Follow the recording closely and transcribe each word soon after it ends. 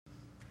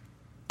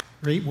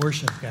Great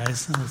worship,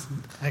 guys. That was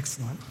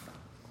excellent.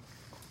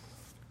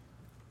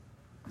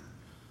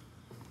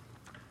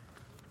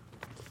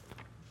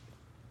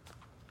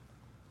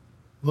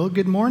 Well,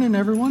 good morning,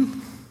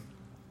 everyone.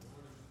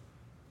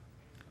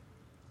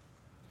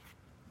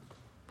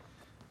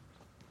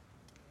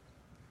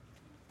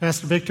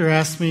 Pastor Victor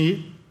asked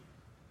me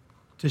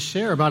to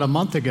share about a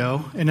month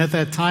ago, and at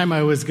that time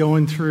I was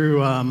going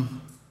through,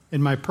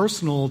 in my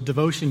personal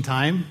devotion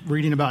time,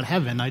 reading about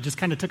heaven. I just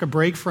kind of took a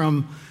break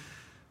from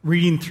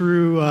reading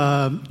through,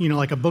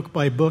 like a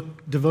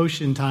book-by-book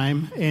devotion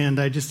time, and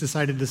I just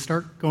decided to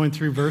start going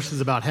through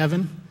verses about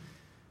heaven.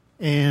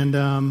 And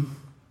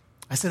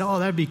I said, "Oh,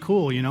 that'd be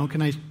cool.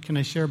 Can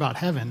I share about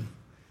heaven?"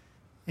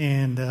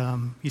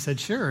 And he said,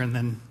 "Sure."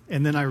 And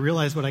then I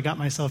realized what I got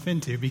myself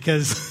into,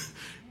 because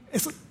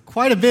it's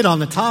quite a bit on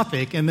the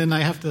topic, and then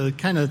I have to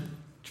kind of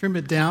trim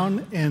it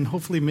down and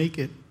hopefully make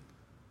it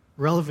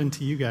relevant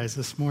to you guys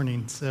this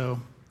morning. So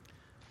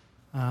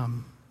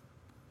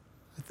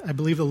I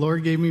believe the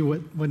Lord gave me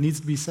what needs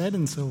to be said,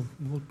 and so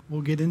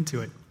we'll get into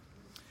it.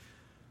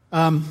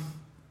 I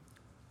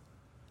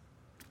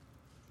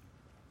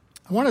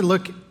want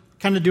to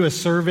kind of do a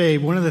survey.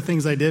 One of the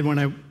things I did when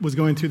I was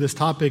going through this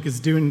topic is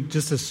doing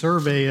just a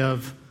survey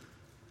of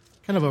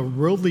kind of a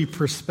worldly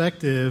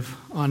perspective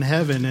on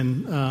heaven.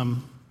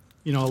 And,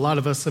 a lot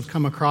of us have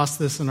come across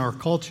this in our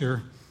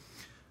culture.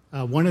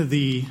 One of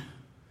the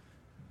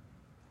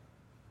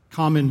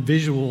common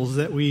visuals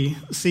that we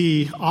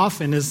see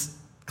often is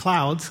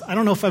clouds. I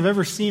don't know if I've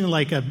ever seen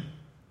like a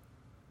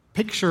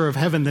picture of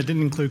heaven that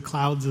didn't include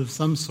clouds of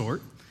some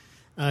sort.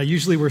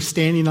 Usually we're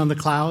standing on the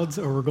clouds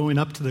or we're going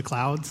up to the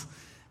clouds.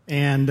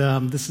 And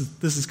this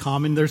is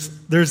common. There's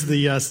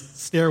the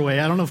stairway.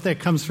 I don't know if that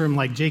comes from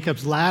like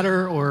Jacob's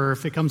Ladder or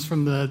if it comes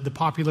from the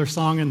popular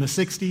song in the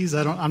 60s.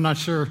 I'm not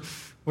sure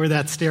where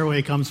that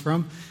stairway comes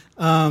from.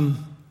 And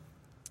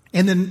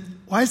then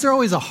why is there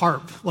always a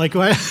harp?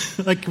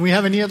 Can we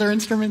have any other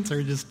instruments,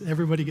 or just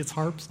everybody gets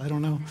harps? I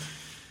don't know.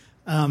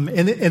 And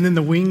then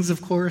the wings,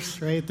 of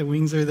course, right? The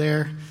wings are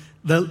there.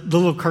 The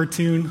little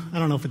cartoon. I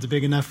don't know if it's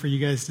big enough for you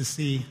guys to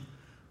see,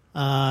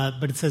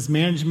 but it says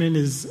management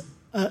is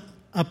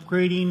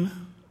upgrading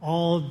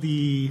all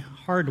the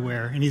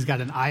hardware, and he's got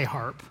an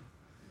iHarp.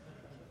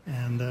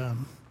 And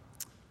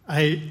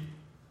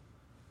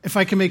if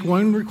I can make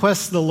one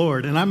request to the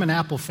Lord, and I'm an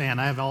Apple fan,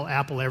 I have all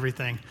Apple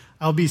everything,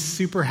 I'll be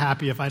super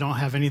happy if I don't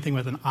have anything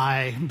with an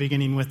I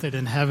beginning with it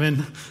in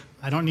heaven.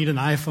 I don't need an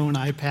iPhone,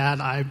 iPad,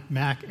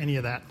 iMac, any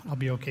of that. I'll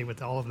be okay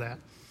with all of that.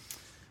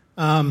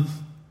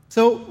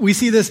 So we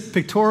see this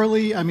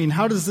pictorially. I mean,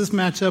 how does this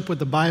match up with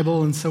the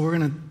Bible? And so we're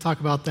going to talk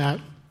about that.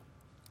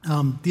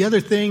 The other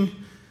thing,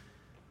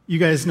 you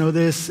guys know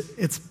this,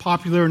 it's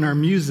popular in our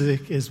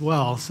music as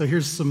well. So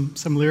here's some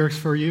lyrics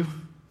for you.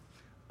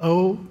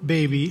 "Oh,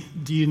 baby,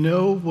 do you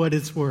know what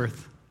it's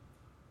worth?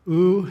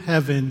 Ooh,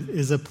 heaven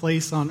is a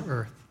place on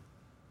earth.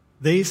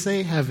 They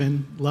say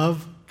heaven,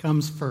 love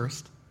comes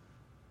first.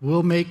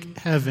 We'll make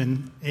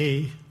heaven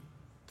a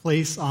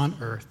place on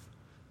earth.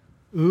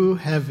 Ooh,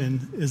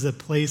 heaven is a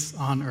place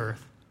on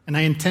earth." And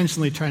I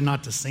intentionally try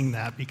not to sing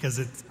that because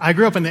I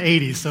grew up in the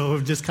 80s, so it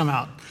would just come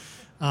out.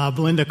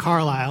 Belinda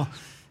Carlisle,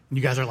 and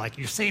you guys are like,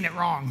 "You're saying it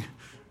wrong."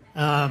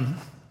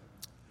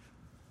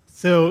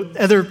 So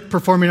other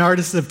performing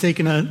artists have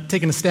taken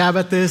a stab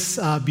at this.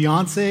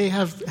 Beyonce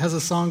has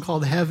a song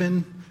called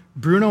Heaven.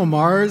 Bruno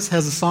Mars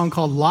has a song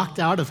called Locked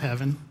Out of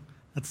Heaven.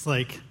 That's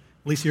like,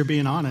 at least you're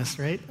being honest,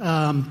 right?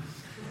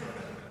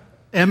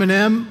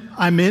 Eminem,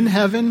 I'm in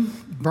heaven.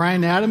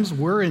 Bryan Adams,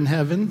 we're in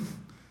heaven.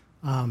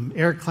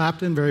 Eric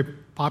Clapton, very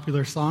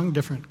popular song,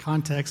 different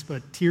context,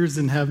 but Tears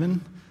in Heaven.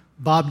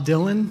 Bob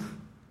Dylan,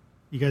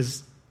 you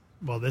guys,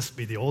 well, this would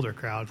be the older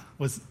crowd,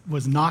 was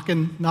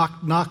knocking,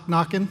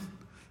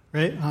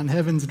 right, on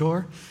heaven's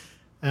door.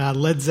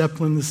 Led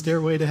Zeppelin, The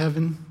Stairway to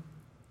Heaven.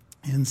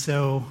 And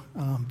so,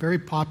 very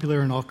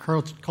popular in all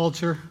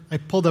culture. I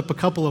pulled up a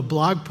couple of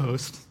blog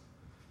posts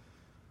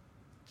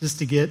just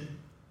to get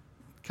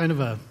kind of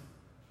a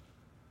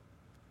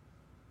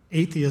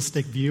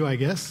atheistic view, I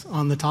guess,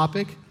 on the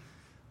topic.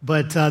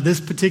 But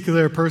this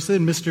particular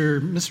person,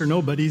 Mr.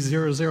 Nobody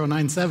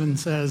 0097,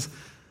 says,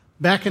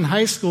 "Back in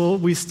high school,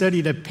 we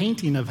studied a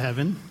painting of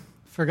heaven.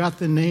 Forgot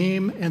the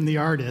name and the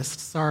artist.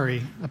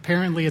 Sorry.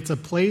 Apparently, it's a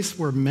place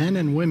where men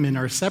and women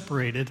are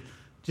separated,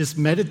 just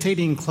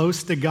meditating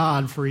close to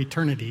God for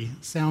eternity.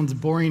 Sounds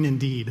boring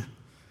indeed."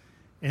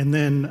 And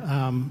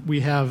then we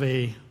have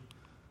a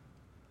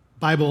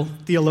Bible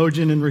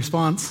theologian in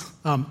response.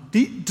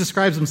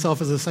 Describes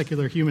himself as a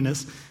secular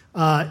humanist.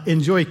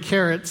 Enjoy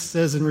Carrots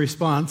says in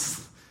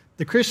response,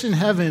 "The Christian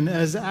heaven,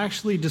 as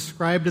actually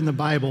described in the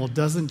Bible,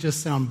 doesn't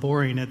just sound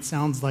boring, it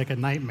sounds like a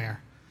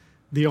nightmare.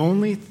 The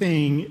only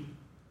thing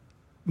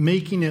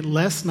making it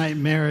less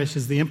nightmarish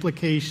is the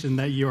implication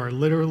that you are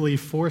literally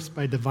forced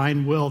by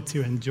divine will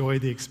to enjoy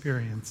the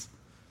experience."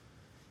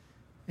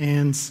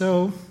 And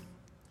so,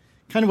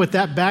 kind of with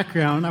that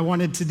background, I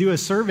wanted to do a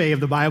survey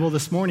of the Bible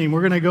this morning. We're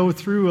going to go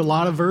through a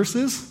lot of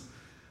verses.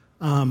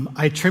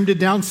 I trimmed it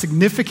down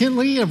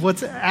significantly of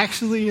what's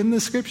actually in the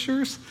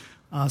scriptures.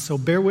 So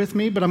bear with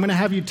me, but I'm going to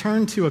have you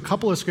turn to a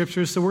couple of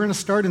scriptures. So we're going to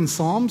start in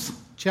Psalms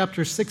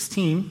chapter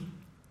 16.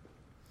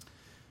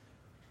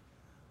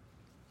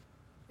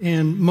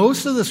 And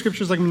most of the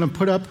scriptures I'm going to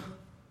put up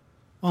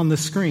on the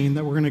screen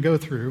that we're going to go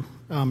through,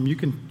 you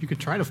can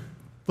try to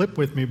flip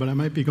with me, but I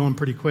might be going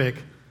pretty quick.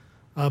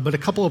 But a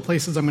couple of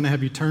places I'm going to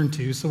have you turn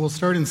to. So we'll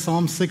start in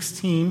Psalm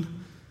 16.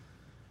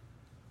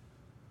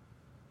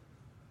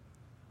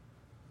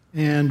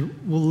 And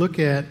we'll look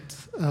at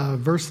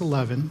verse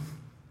 11.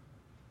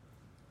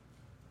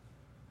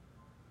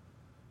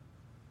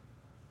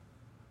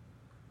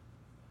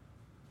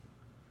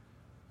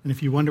 And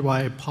if you wonder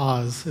why I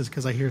pause, it's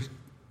because I hear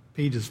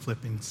pages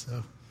flipping.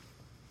 So,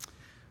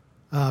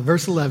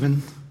 verse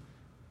 11,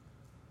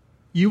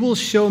 you will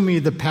show me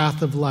the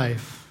path of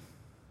life.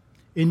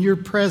 In your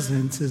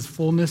presence is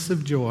fullness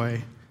of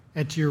joy.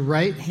 At your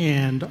right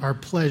hand are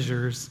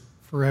pleasures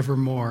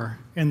forevermore.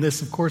 And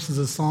this, of course, is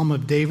a psalm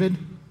of David.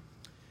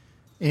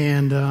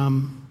 And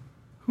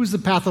who's the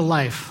path of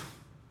life?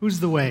 Who's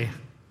the way?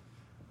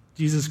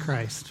 Jesus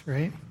Christ,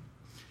 right?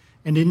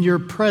 And in your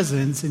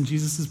presence, in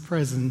Jesus'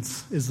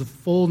 presence, is the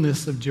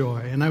fullness of joy.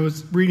 And I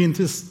was reading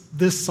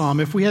this psalm.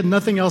 If we had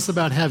nothing else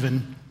about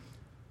heaven,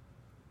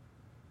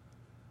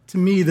 to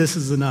me, this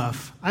is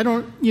enough.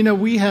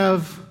 We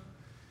have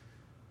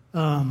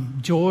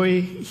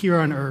joy here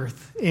on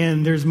earth,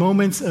 and there's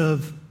moments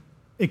of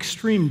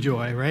extreme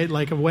joy, right?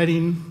 Like a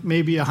wedding,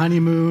 maybe a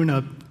honeymoon,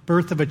 a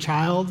birth of a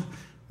child,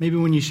 maybe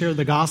when you share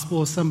the gospel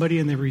with somebody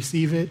and they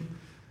receive it.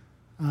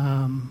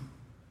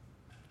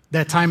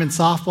 That time in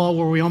softball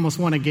where we almost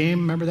won a game,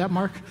 remember that,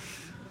 Mark?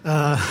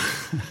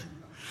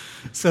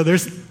 So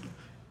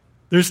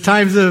there's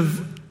times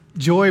of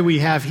joy we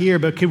have here,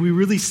 but can we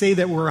really say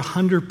that we're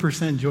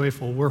 100%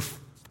 joyful? We're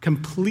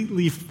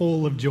completely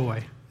full of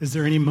joy. Is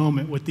there any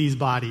moment with these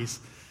bodies?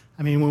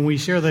 I mean, when we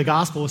share the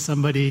gospel with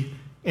somebody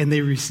and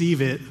they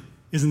receive it,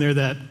 isn't there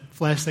that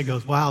flesh that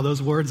goes, wow,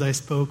 those words I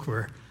spoke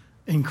were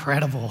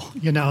incredible,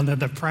 and then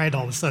the pride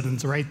all of a sudden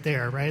is right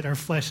there, right? Our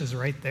flesh is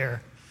right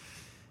there.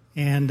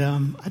 And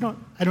I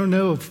don't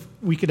know if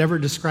we could ever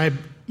describe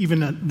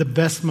even the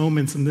best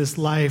moments in this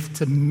life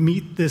to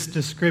meet this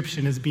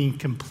description as being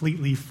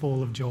completely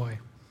full of joy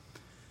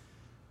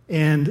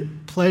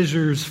and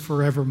pleasures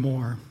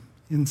forevermore.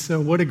 And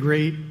so what a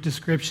great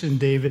description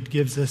David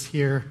gives us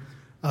here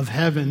of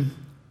heaven.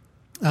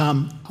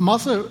 I'm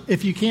also,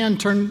 if you can,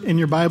 turn in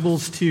your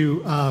Bibles to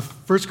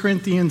 1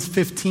 Corinthians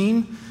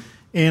 15.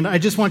 And I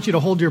just want you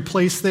to hold your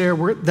place there.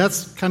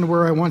 That's kind of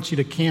where I want you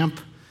to camp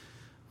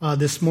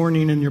this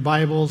morning in your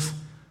Bibles.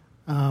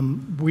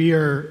 We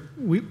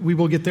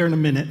will get there in a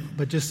minute,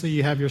 but just so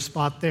you have your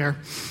spot there.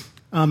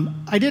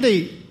 I did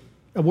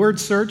a word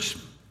search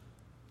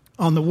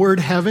on the word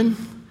heaven,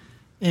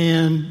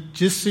 and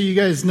just so you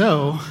guys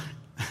know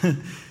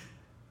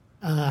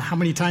how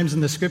many times in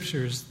the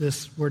scriptures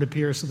this word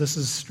appears. So this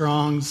is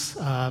Strong's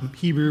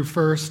Hebrew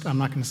first. I'm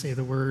not going to say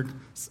the word.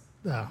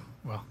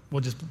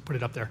 We'll just put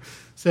it up there.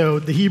 So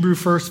the Hebrew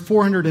first,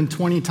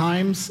 420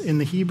 times in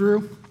the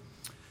Hebrew.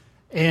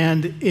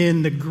 And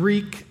in the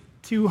Greek,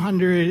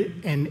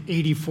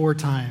 284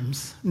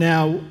 times.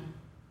 Now,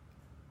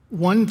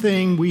 one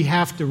thing we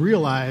have to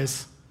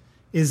realize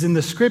is in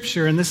the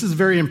scripture, and this is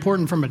very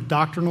important from a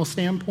doctrinal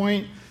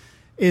standpoint,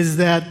 is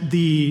that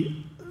the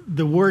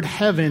word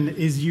heaven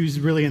is used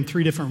really in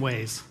three different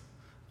ways.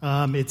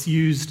 It's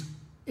used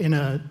in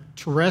a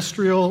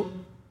terrestrial,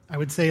 I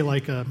would say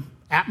like a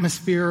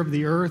atmosphere of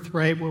the earth,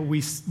 right,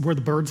 where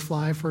the birds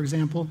fly, for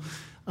example.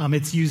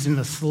 It's used in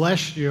the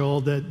celestial,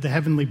 the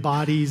heavenly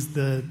bodies,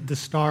 the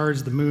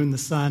stars, the moon, the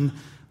sun,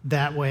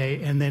 that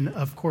way. And then,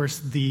 of course,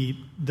 the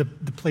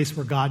place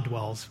where God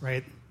dwells,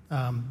 right?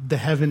 The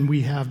heaven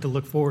we have to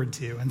look forward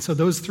to. And so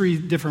those three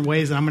different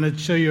ways, and I'm going to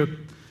show you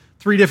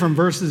three different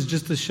verses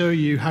just to show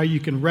you how you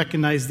can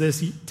recognize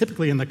this,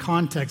 typically in the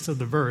context of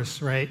the verse,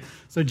 right?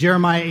 So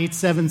Jeremiah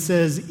 8:7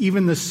 says,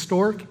 even the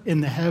stork in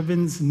the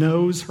heavens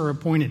knows her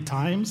appointed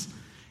times,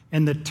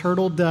 and the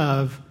turtle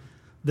dove,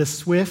 the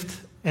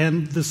swift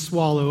and the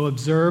swallow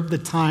observe the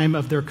time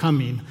of their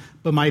coming,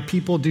 but my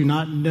people do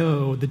not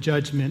know the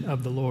judgment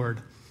of the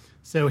Lord.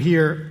 So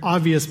here,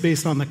 obvious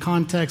based on the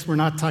context, we're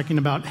not talking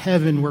about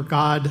heaven where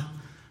God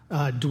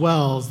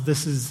dwells.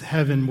 This is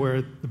heaven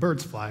where the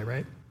birds fly,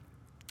 right?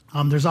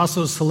 There's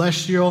also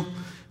celestial,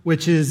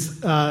 which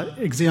is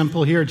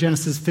example here,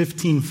 Genesis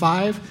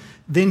 15:5.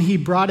 Then he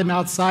brought him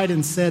outside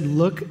and said,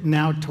 look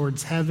now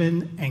towards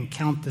heaven and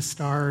count the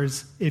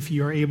stars if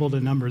you are able to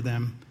number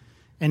them.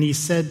 And he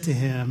said to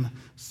him,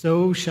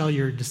 so shall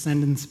your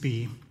descendants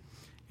be.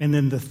 And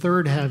then the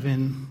third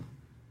heaven,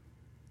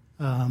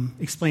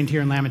 explained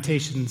here in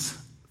Lamentations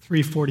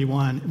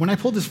 3:41. When I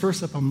pulled this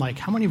verse up, I'm like,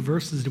 how many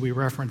verses do we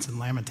reference in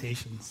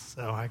Lamentations?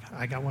 So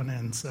I got one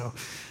in. So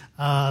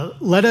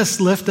let us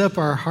lift up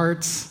our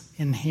hearts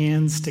and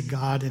hands to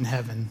God in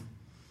heaven.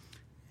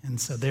 And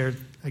so there,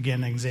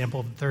 again, an example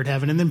of the third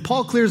heaven. And then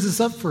Paul clears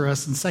this up for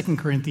us in 2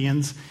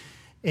 Corinthians.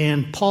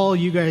 And Paul,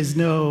 you guys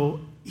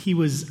know, he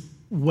was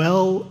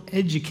well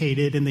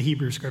educated in the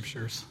Hebrew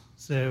Scriptures.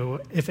 So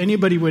if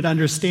anybody would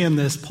understand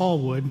this, Paul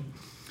would.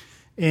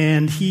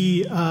 And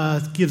he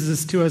gives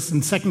this to us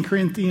in 2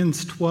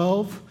 Corinthians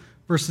 12,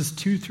 verses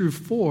 2 through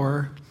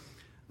 4.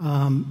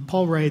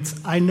 Paul writes,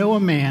 I know a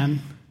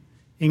man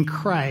in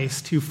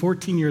Christ who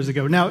 14 years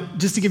ago. Now,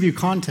 just to give you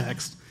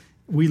context,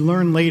 we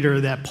learn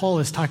later that Paul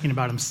is talking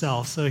about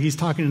himself. So he's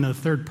talking in the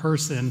third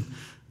person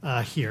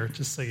here,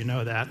 just so you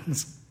know that.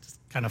 It's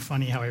kind of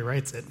funny how he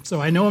writes it.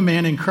 So I know a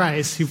man in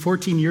Christ who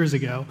 14 years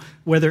ago,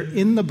 whether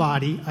in the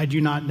body, I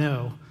do not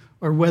know,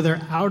 or whether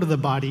out of the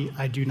body,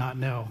 I do not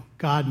know.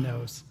 God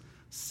knows.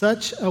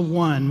 Such a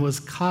one was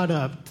caught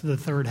up to the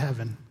third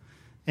heaven.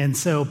 And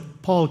so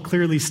Paul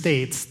clearly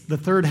states the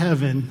third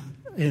heaven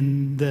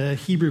in the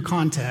Hebrew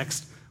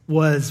context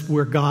was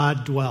where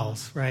God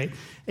dwells, right?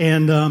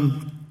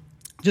 And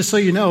just so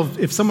you know,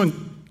 if a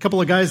couple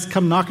of guys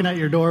come knocking at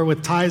your door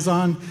with ties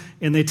on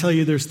and they tell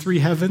you there's three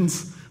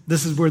heavens,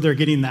 this is where they're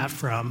getting that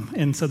from.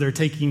 And so they're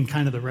taking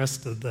kind of the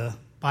rest of the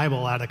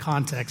Bible out of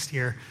context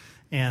here.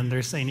 And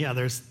they're saying, yeah,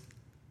 there's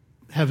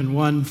heaven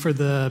 1 for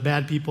the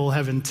bad people,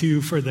 heaven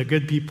 2 for the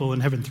good people,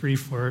 and heaven 3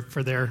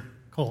 for their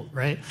cult,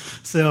 right?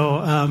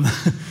 So,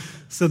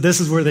 so this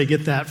is where they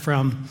get that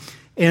from.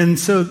 And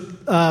so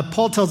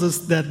Paul tells us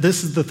that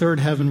this is the third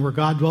heaven where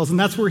God dwells, and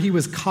that's where he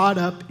was caught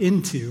up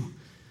into.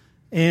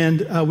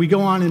 And we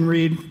go on and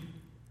read,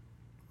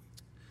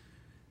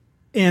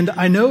 and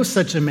I know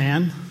such a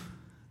man,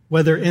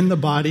 whether in the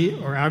body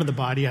or out of the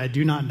body, I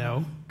do not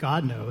know,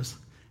 God knows,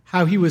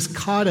 how he was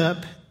caught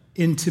up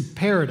into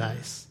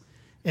paradise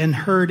and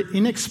heard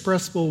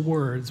inexpressible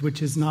words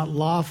which is not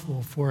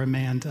lawful for a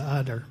man to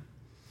utter.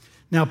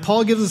 Now,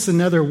 Paul gives us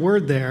another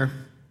word there,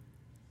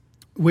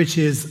 which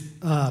is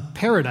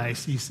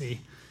paradise, you see.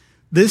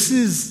 This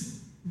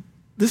is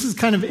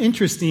kind of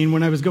interesting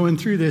when I was going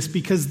through this,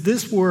 because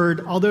this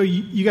word, although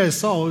you guys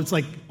saw, it's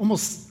like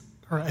almost,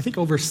 or I think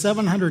over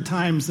 700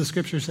 times the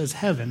scripture says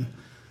heaven.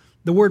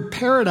 The word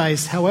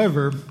paradise,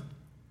 however,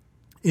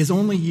 is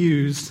only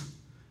used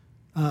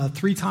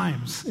 3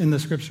 times in the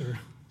scripture,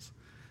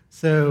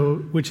 so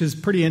which is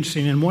pretty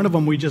interesting. And one of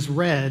them we just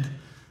read,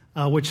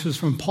 which was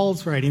from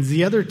Paul's writings.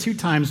 The other 2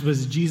 times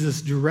was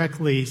Jesus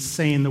directly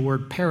saying the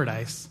word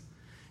paradise.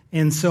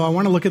 And so I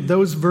want to look at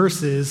those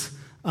verses.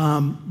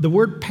 The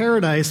word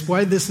paradise,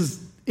 why this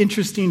is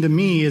interesting to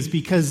me is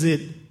because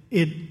it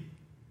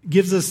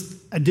gives us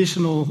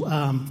additional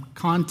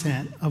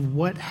content of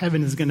what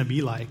heaven is going to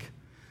be like.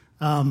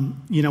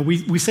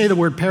 We say the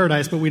word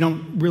paradise, but we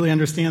don't really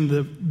understand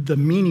the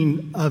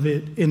meaning of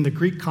it in the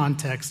Greek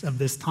context of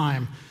this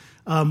time,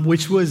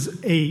 which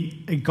was a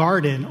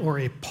garden or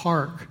a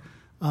park,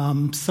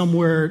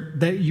 somewhere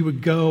that you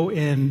would go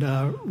and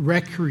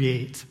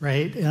recreate,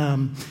 right?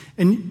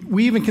 And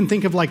we even can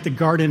think of like the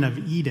Garden of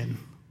Eden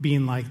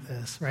being like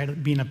this,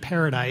 right? Being a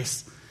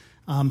paradise.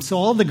 So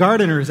all the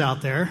gardeners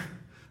out there,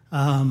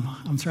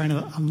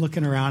 I'm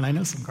looking around. I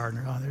know some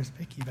gardeners. Oh, there's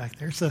Vicky back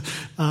there. So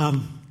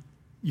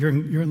you're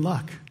in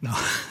luck. No,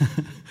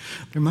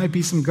 there might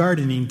be some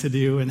gardening to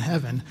do in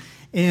heaven.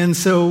 And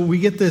so we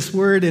get this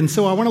word. And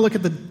so I want to look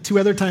at the 2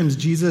 other times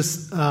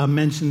Jesus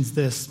mentions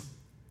this.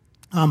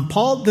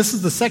 Paul, this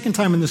is the second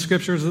time in the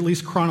scriptures, at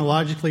least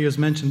chronologically, is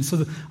mentioned. So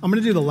I'm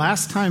going to do the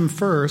last time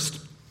first,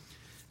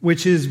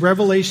 which is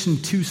Revelation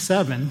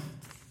 2:7.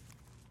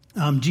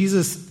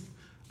 Jesus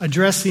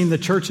addressing the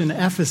church in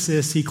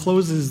Ephesus, he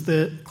closes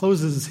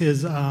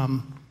his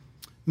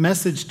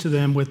message to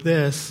them with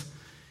this: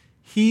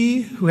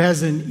 He who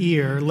has an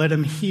ear, let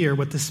him hear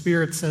what the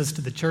Spirit says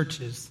to the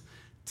churches.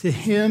 To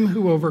him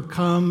who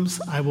overcomes,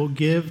 I will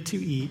give to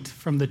eat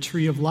from the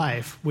tree of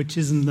life, which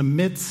is in the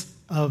midst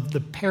of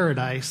the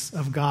paradise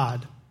of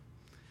God.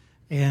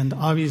 And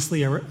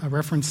obviously a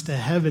reference to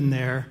heaven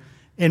there.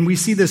 And we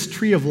see this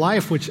tree of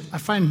life, which I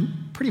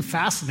find pretty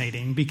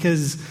fascinating,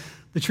 because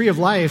the tree of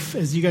life,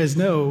 as you guys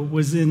know,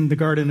 was in the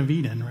Garden of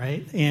Eden,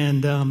 right?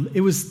 And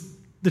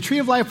the tree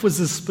of life was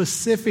a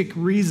specific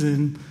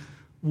reason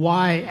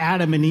why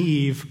Adam and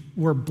Eve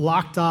were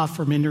blocked off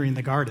from entering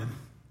the garden,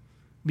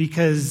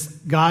 because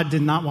God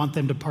did not want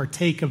them to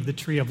partake of the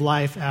tree of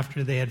life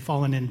after they had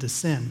fallen into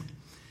sin.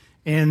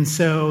 And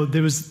so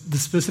there was the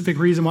specific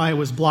reason why it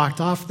was blocked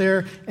off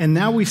there. And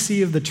now we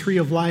see of the tree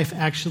of life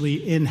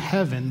actually in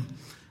heaven,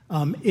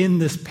 in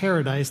this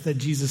paradise that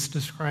Jesus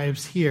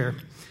describes here.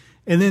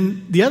 And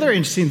then the other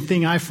interesting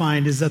thing I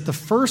find is that the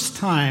first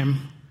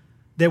time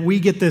that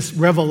we get this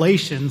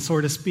revelation, so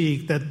to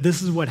speak, that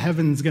this is what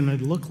heaven's going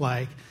to look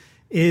like,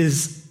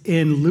 is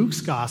in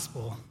Luke's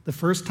gospel. The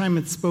first time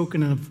it's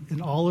spoken of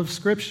in all of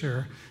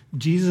Scripture,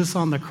 Jesus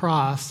on the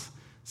cross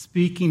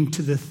speaking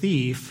to the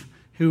thief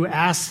who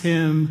asks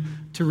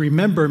him to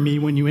remember me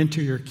when you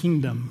enter your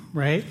kingdom,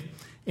 right?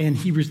 And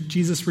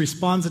Jesus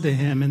responds to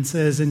him and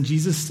says, and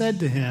Jesus said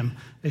to him,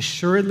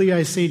 assuredly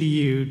I say to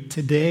you,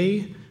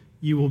 today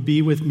you will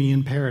be with me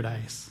in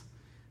paradise.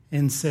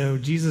 And so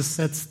Jesus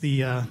sets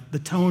the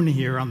tone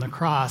here on the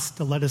cross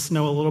to let us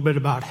know a little bit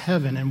about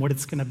heaven and what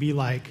it's going to be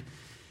like.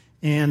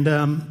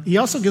 And he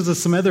also gives us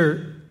some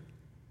other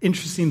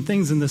interesting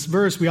things in this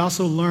verse. We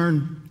also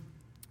learn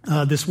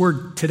this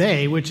word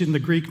today, which in the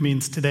Greek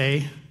means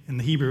today, in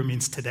the Hebrew it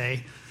means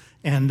today.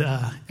 And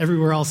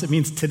everywhere else it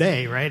means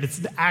today, right?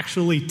 It's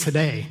actually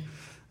today.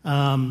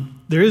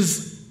 There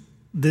is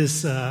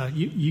this,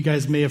 you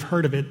guys may have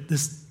heard of it,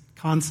 this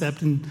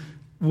concept, and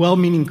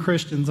well-meaning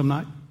Christians, I'm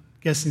not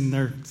guessing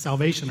their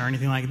salvation or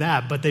anything like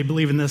that, but they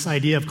believe in this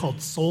idea of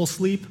called soul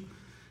sleep,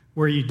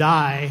 where you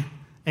die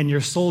and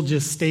your soul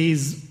just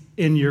stays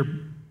in your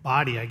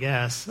body, I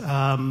guess,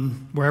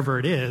 wherever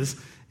it is,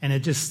 and it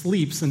just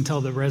sleeps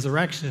until the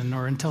resurrection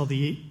or until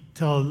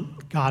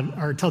God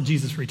or until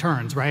Jesus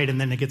returns, right? And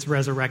then it gets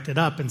resurrected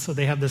up. And so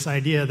they have this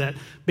idea that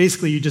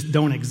basically you just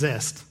don't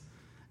exist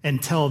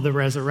until the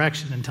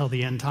resurrection, until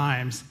the end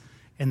times,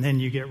 and then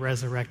you get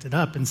resurrected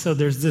up. And so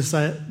there's this,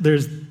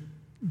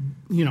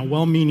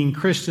 well-meaning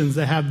Christians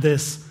that have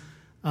this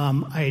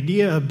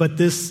idea, but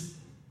this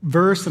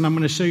verse, and I'm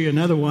going to show you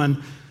another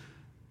one,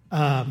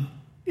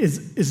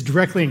 is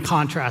directly in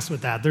contrast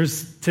with that.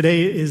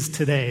 Today is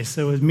today.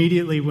 So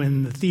immediately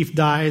when the thief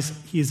dies,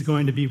 he's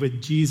going to be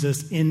with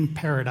Jesus in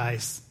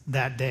paradise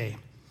that day.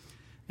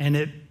 And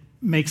it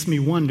makes me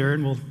wonder,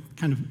 and we'll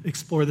kind of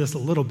explore this a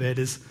little bit,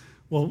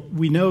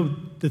 we know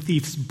the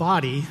thief's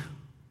body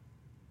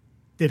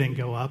didn't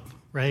go up,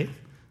 right?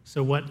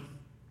 So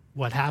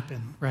what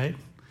happened, right?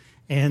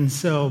 And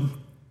so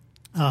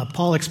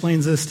Paul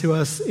explains this to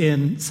us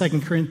in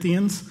 2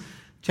 Corinthians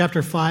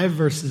chapter 5,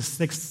 verses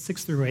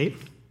 6 through 8.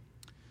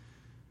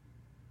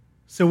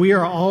 So we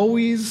are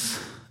always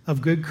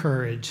of good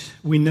courage.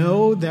 We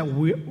know that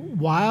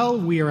while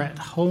we are at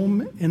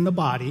home in the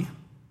body,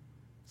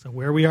 so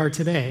where we are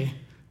today,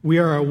 we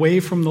are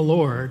away from the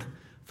Lord,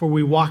 for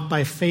we walk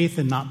by faith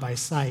and not by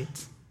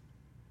sight.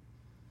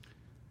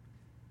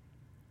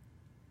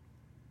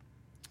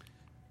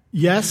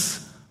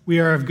 Yes, we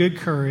are of good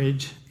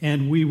courage,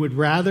 and we would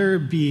rather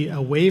be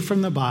away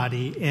from the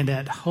body and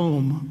at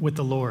home with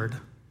the Lord.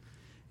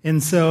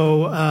 And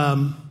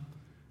so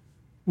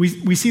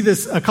we see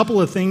this, a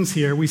couple of things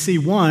here. We see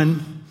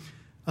one,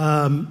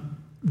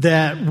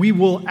 that we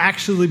will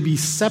actually be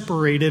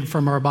separated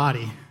from our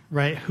body,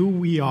 right? Who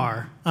we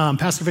are.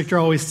 Pastor Victor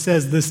always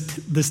says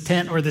this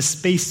tent or this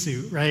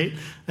spacesuit, right?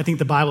 I think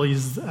the Bible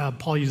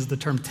Paul uses the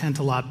term tent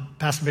a lot.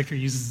 Pastor Victor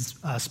uses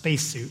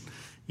spacesuit.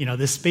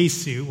 This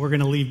spacesuit we're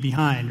going to leave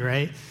behind,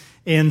 right?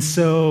 And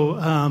so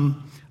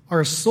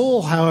our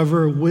soul,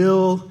 however,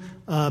 will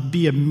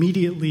be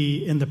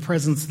immediately in the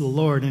presence of the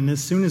Lord. And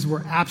as soon as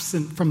we're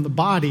absent from the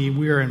body,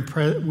 we are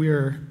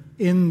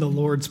in the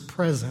Lord's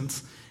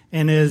presence.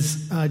 And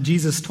as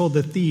Jesus told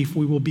the thief,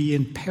 we will be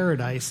in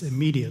paradise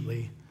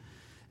immediately.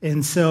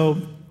 And so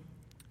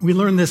we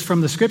learn this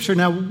from the Scripture.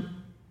 Now,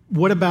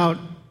 what about,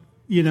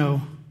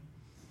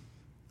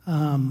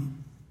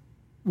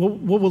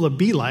 what will it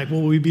be like?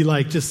 Will we be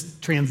like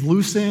just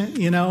translucent?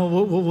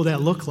 What will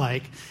that look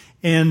like?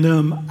 And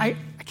I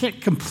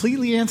can't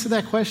completely answer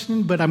that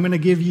question, but I'm going to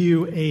give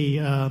you a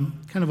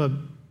kind of a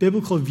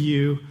biblical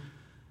view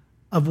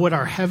of what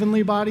our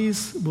heavenly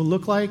bodies will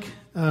look like.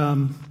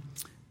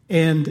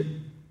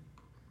 And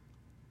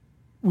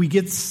we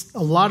get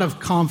a lot of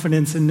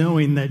confidence in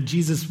knowing that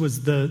Jesus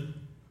was the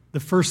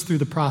first through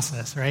the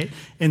process, right?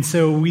 And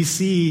so we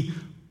see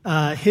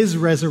his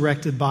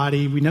resurrected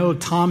body. We know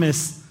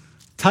Thomas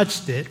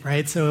touched it,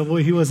 right? So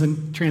he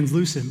wasn't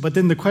translucent. But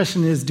then the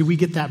question is, do we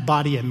get that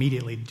body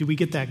immediately? Do we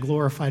get that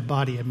glorified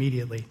body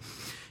immediately?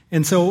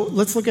 And so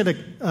let's look at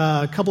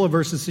a couple of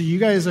verses. So you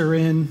guys are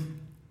in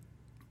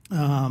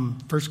 1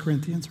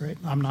 Corinthians, right?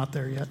 I'm not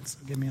there yet, so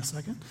give me a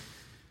second.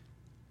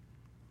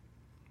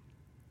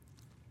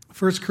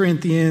 1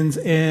 Corinthians,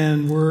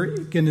 and we're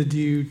going to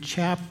do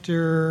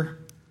chapter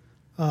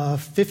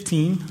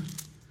 15,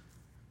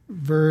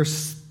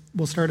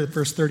 we'll start at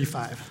verse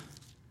 35.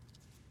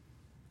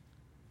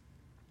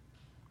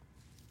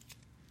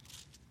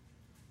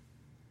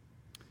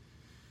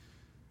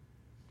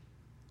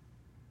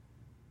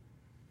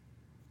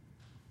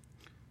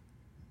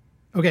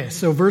 Okay,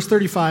 so verse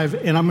 35,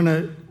 and I'm going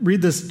to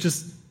read this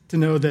just to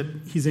know that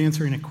he's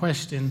answering a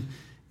question,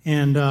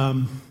 and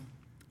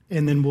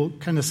then we'll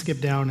kind of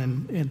skip down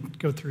and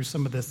go through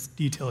some of this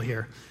detail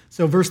here.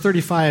 So verse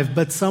 35,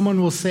 but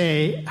someone will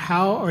say,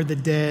 how are the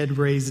dead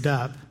raised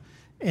up?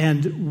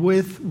 And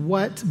with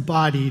what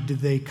body do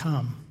they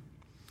come?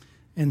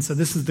 And so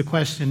this is the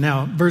question.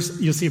 Now,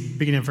 you'll see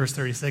beginning of verse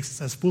 36, it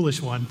says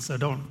foolish one, so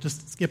don't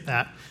just skip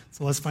that.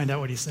 So let's find out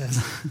what he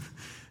says.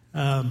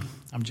 I'm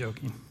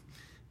joking.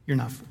 You're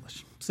not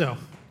foolish. So,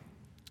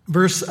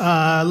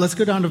 let's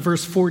go down to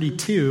verse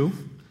 42,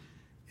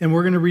 and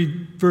we're going to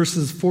read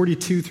verses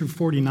 42 through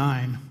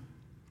 49.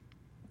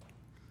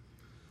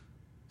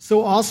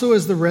 So also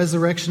is the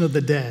resurrection of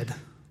the dead.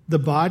 The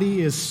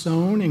body is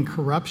sown in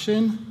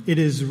corruption, it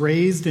is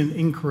raised in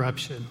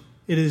incorruption.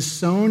 It is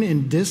sown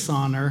in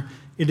dishonor,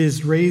 it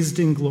is raised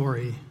in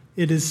glory.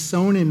 It is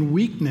sown in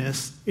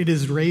weakness, it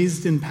is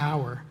raised in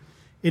power.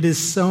 It is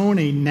sown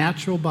a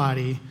natural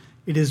body,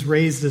 it is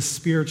raised a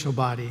spiritual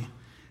body.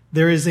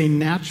 There is a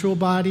natural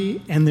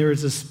body and there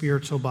is a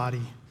spiritual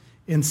body.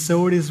 And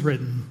so it is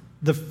written,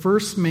 the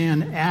first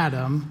man,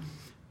 Adam,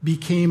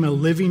 became a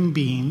living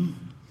being.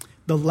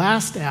 The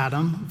last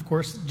Adam, of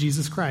course,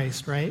 Jesus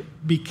Christ, right,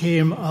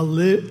 became a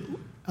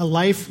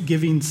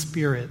life-giving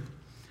spirit.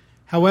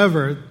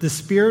 However, the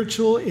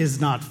spiritual is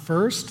not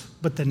first,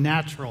 but the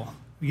natural.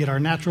 We get our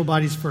natural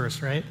bodies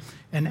first, right?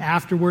 And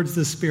afterwards,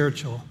 the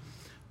spiritual.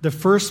 The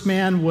first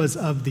man was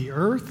of the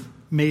earth,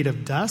 made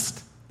of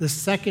dust. The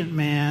second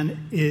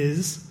man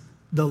is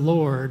the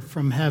Lord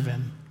from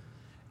heaven.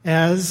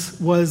 As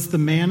was the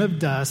man of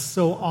dust,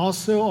 so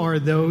also are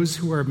those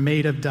who are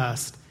made of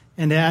dust.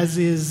 And as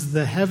is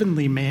the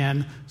heavenly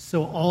man,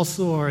 so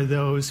also are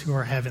those who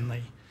are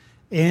heavenly.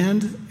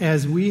 And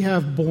as we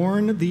have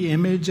borne the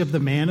image of the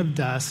man of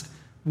dust,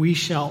 we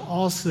shall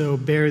also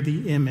bear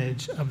the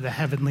image of the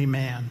heavenly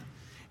man.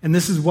 And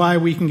this is why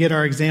we can get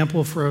our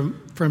example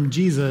from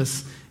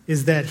Jesus,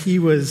 is that he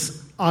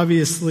was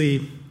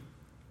obviously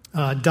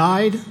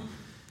died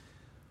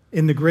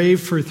in the grave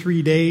for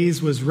 3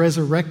 days, was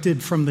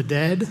resurrected from the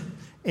dead,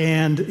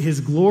 and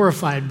his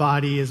glorified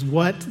body is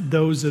what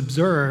those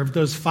observed,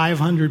 those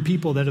 500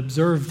 people that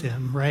observed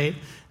him, right?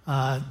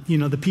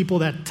 The people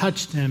that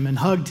touched him and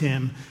hugged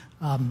him,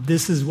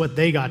 this is what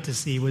they got to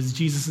see, was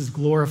Jesus'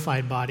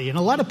 glorified body. And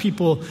a lot of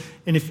people,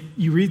 and if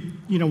you read,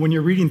 when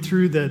you're reading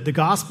through the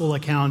gospel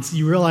accounts,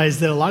 you realize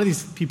that a lot of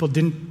these people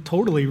didn't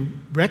totally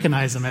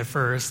recognize him at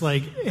first.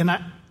 And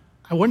I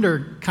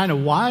wonder kind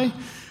of why.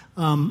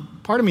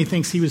 Part of me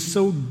thinks he was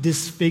so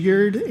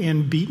disfigured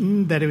and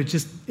beaten that it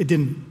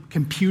didn't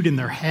compute in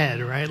their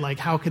head, right? Like,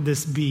 how could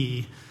this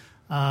be?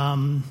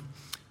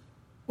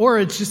 Or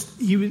it's just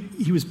he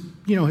was,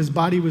 his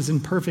body was in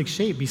perfect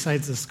shape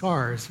besides the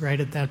scars, right,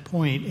 at that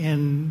point.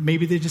 And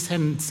maybe they just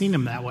hadn't seen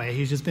him that way.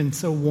 He's just been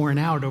so worn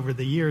out over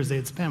the years they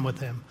had spent with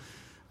him.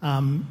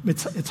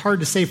 It's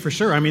hard to say for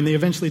sure. I mean, they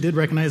eventually did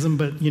recognize him,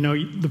 but,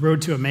 the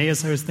road to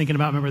Emmaus, I was thinking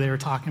about, remember they were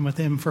talking with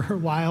him for a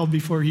while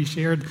before he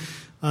shared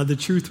the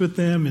truth with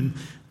them. And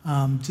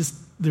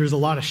there's a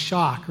lot of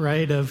shock,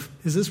 right, of,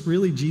 is this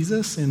really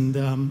Jesus? And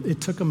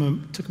it took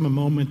him a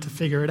moment to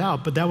figure it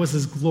out. But that was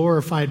his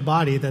glorified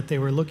body that they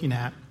were looking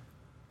at.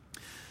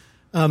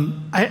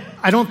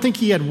 I don't think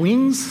he had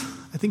wings.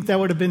 I think that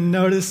would have been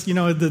noticed,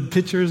 the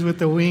pictures with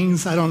the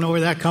wings. I don't know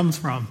where that comes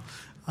from.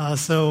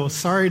 So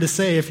sorry to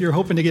say, if you're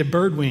hoping to get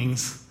bird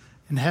wings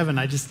in heaven,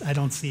 I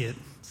don't see it.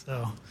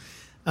 So,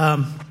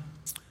 all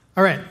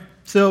right.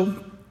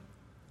 So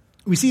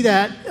we see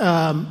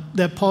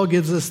that Paul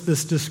gives us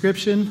this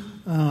description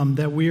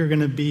that we are going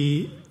to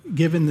be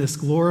given this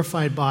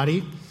glorified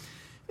body.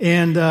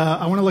 And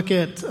I want to look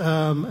at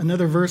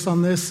another verse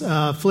on this,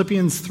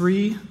 Philippians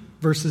 3,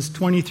 verses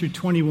 20 through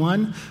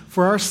 21.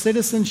 For our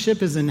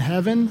citizenship is in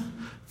heaven,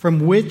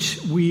 from which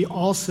we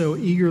also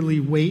eagerly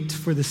wait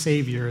for the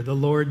Savior, the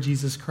Lord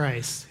Jesus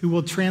Christ, who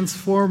will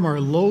transform our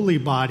lowly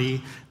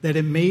body that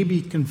it may be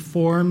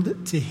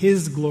conformed to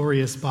his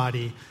glorious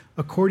body,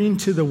 according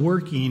to the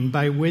working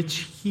by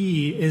which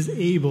he is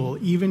able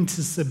even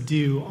to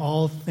subdue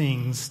all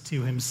things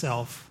to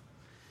himself.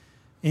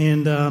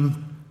 And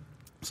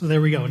so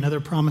there we go,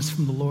 another promise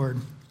from the Lord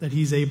that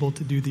he's able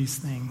to do these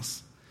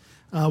things.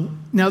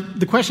 Now,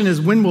 the question is,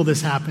 when will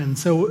this happen?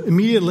 So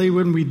immediately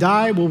when we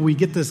die, will we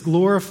get this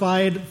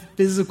glorified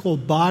physical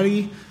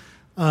body?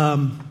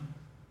 I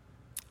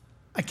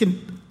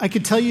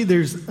could tell you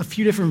there's a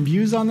few different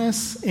views on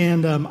this,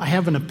 and I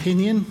have an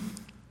opinion.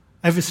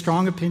 I have a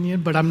strong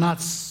opinion, but I'm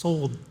not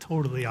sold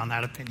totally on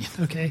that opinion,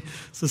 okay?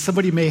 So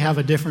somebody may have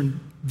a different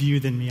view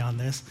than me on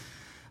this.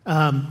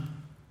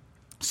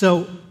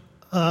 So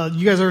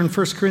you guys are in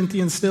 1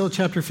 Corinthians still,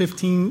 chapter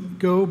 15.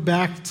 Go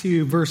back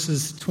to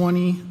verses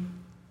 20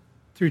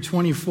 through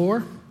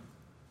 24.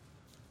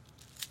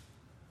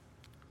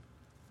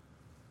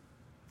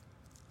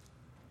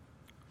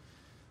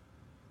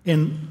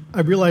 And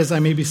I realize I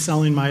may be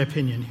selling my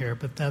opinion here,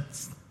 but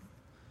that's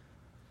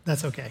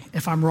okay.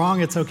 If I'm wrong,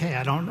 it's okay.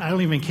 I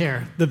don't even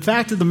care. The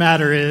fact of the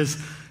matter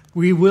is,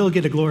 we will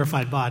get a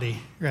glorified body,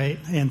 right?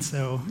 And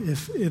so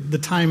if the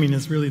timing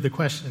is really the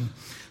question.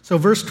 So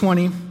verse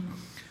 20,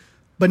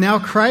 but now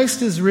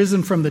Christ is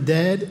risen from the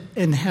dead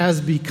and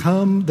has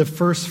become the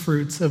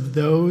firstfruits of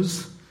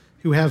those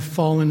who have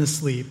fallen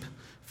asleep.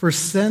 For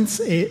since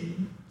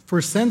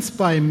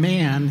by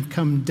man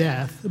come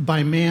death,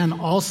 by man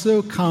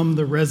also come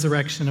the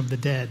resurrection of the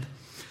dead.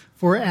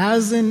 For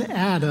as in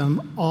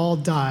Adam all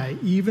die,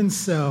 even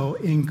so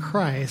in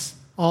Christ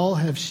all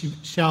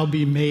shall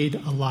be made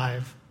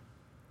alive.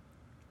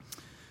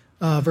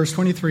 Verse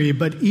 23,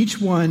 but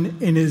each one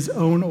in his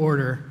own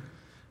order.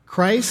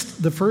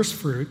 Christ the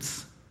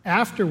firstfruits,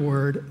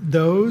 afterward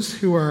those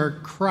who are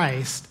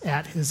Christ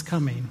at his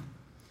coming.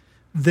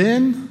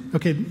 Then,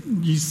 okay,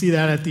 you see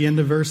that at the end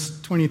of verse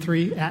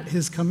 23, at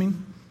his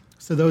coming?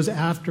 So those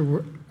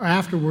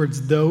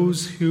afterwards,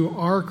 those who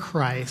are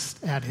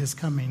Christ at his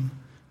coming.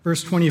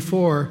 Verse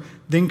 24,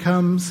 then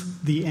comes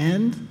the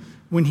end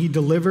when he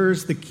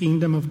delivers the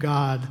kingdom of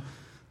God,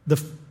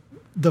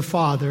 the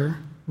Father,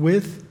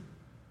 when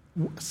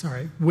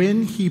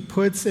he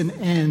puts an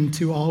end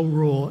to all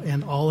rule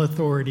and all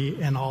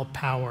authority and all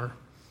power.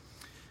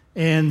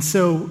 And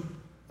so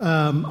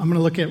I'm going to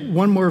look at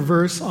one more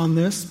verse on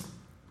this.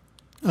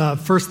 1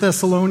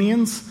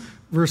 Thessalonians,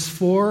 verse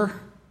 4,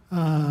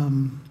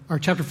 or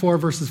chapter 4,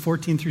 verses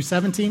 14 through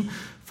 17.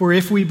 For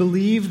if we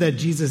believe that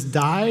Jesus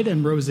died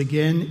and rose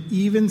again,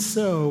 even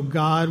so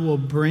God will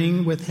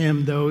bring with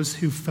him those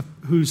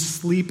who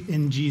sleep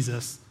in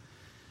Jesus.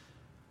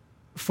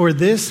 For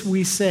this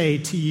we say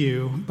to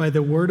you by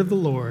the word of the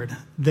Lord,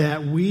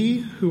 that we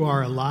who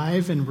are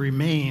alive and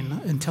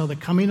remain until the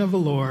coming of the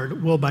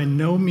Lord will by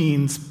no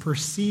means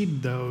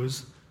precede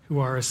those who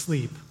are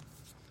asleep.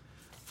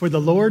 For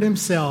the Lord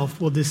himself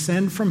will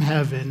descend from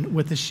heaven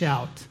with a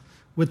shout,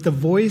 with the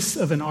voice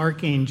of an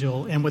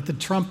archangel, and with the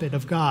trumpet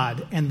of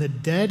God, and the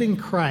dead in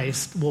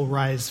Christ will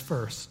rise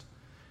first.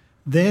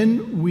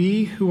 Then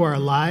we who are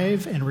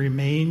alive and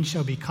remain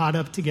shall be caught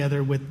up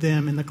together with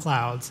them in the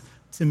clouds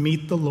to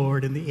meet the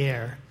Lord in the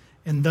air,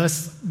 and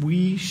thus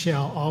we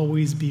shall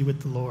always be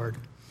with the Lord.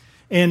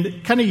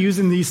 And kind of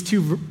using these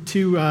two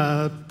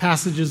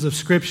passages of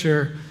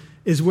Scripture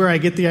is where I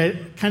get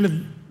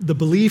the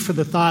belief or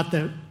the thought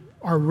that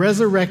our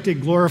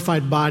resurrected,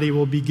 glorified body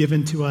will be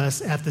given to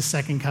us at the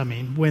second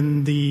coming,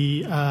 when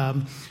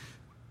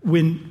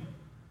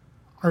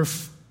our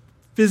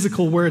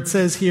physical, where it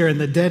says here, and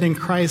the dead in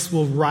Christ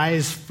will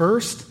rise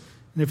first.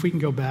 And if we can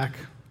go back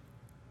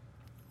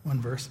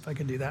one verse, if I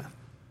could do that.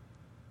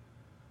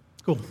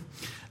 Cool.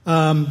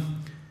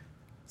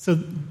 So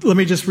let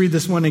me just read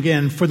this one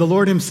again. For the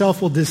Lord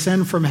himself will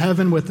descend from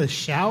heaven with a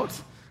shout,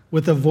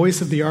 with the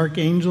voice of the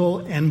archangel,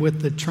 and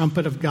with the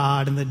trumpet of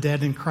God, and the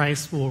dead in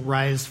Christ will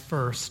rise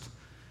first.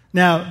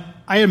 Now,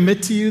 I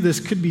admit to you, this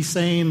could be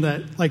saying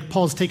that, like,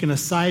 Paul's taking a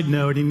side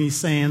note, and he's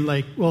saying,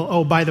 like, well,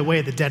 oh, by the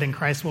way, the dead in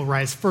Christ will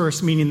rise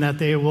first, meaning that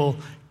they will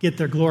get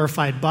their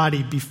glorified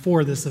body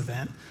before this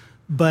event.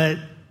 But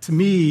to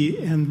me,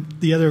 and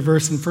the other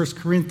verse in 1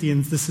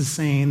 Corinthians, this is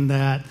saying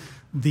that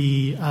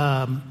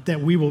that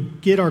we will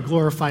get our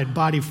glorified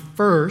body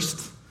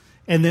first,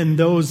 and then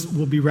those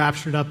will be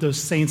raptured up.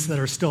 Those saints that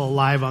are still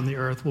alive on the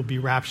earth will be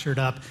raptured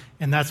up.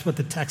 And that's what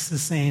the text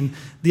is saying.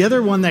 The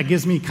other one that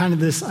gives me kind of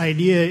this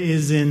idea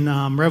is in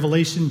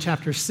Revelation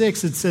chapter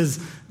 6. It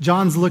says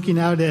John's looking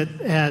out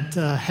at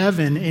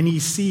heaven, and he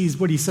sees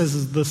what he says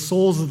is the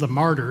souls of the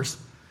martyrs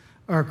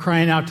are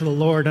crying out to the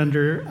Lord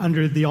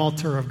under the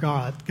altar of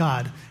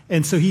God.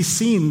 And so he's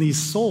seeing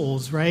these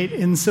souls, right?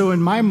 And so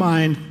in my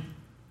mind,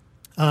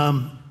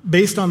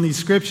 based on these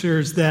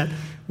scriptures, that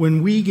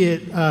when we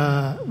get,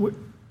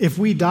 if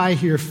we die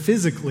here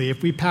physically,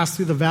 if we pass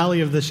through the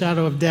valley of the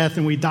shadow of death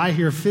and we die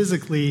here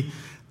physically,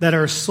 that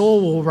our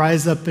soul will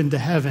rise up into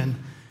heaven,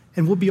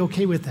 and we'll be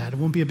okay with that. It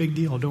won't be a big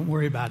deal. Don't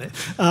worry about it.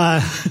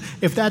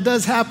 If that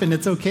does happen,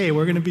 it's okay.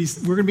 We're going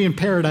to be in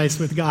paradise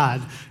with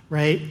God,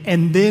 right?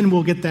 And then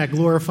we'll get that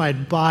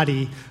glorified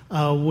body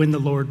when the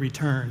Lord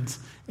returns,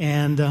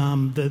 and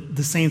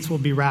the saints will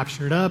be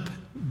raptured up.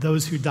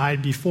 Those who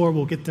died before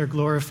will get their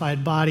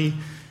glorified body.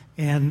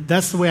 And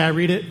that's the way I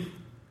read it.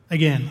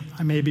 Again,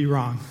 I may be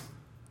wrong.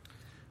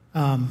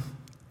 And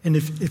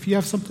if you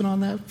have something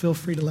on that, feel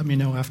free to let me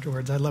know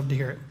afterwards. I'd love to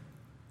hear it.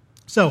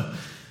 So,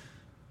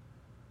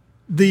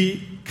 the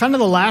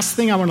last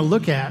thing I want to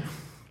look at,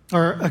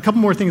 or a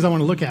couple more things I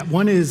want to look at.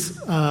 One is,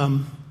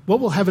 what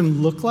will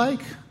heaven look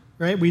like,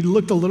 right? We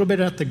looked a little bit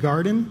at the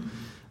garden,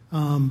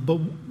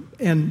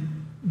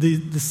 and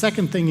the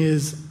second thing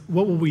is,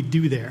 what will we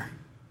do there?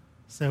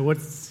 So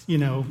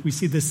we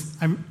see this,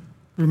 I'm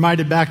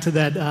reminded back to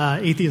that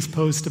atheist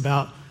post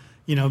about,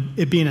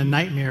 it being a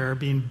nightmare or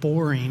being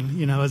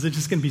boring. Is it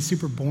just going to be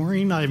super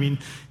boring? I mean,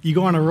 you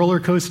go on a roller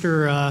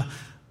coaster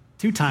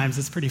 2 times,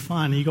 it's pretty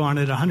fun. You go on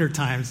it 100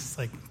 times, it's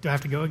like, do I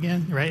have to go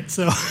again, right?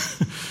 So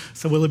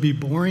will it be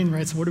boring,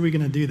 right? So what are we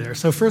going to do there?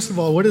 So first of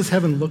all, what does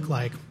heaven look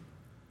like?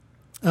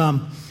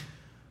 I'm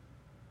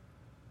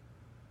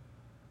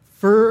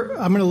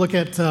going to look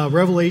at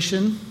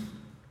Revelation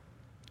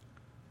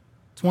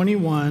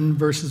 21,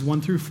 verses 1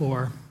 through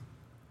 4.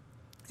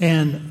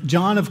 And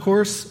John, of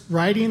course,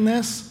 writing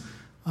this,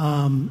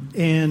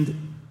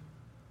 and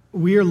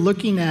we are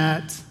looking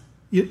at,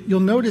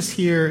 you'll notice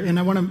here, and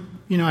I want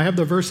to, I have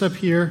the verse up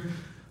here.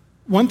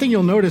 One thing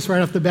you'll notice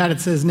right off the bat, it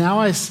says, now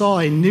I saw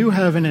a new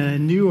heaven and a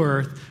new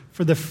earth,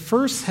 for the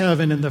first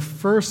heaven and the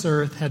first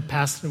earth had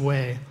passed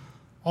away.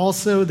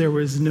 Also, there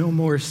was no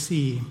more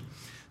sea.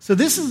 So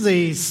this is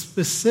a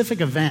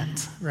specific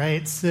event,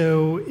 right?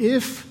 So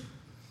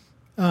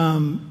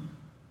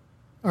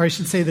or I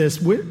should say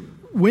this,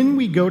 when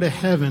we go to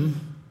heaven,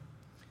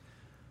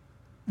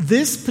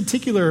 this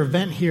particular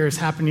event here is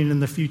happening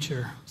in the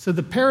future. So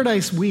the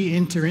paradise we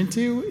enter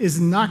into is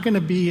not going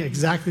to be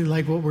exactly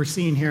like what we're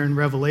seeing here in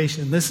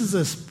Revelation. This is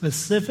a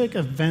specific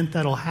event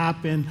that'll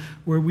happen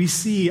where we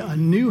see a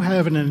new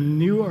heaven and a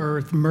new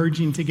earth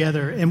merging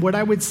together. And what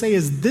I would say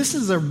is this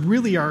is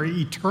really our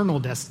eternal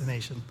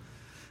destination.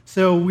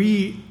 So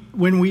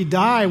when we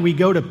die, we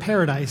go to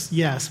paradise.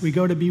 Yes, we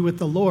go to be with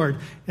the Lord,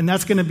 and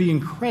that's going to be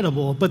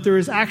incredible. But there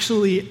is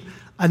actually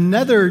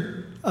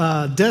another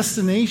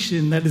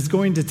destination that is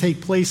going to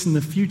take place in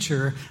the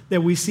future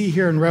that we see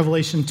here in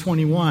Revelation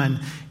 21,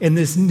 and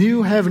this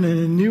new heaven and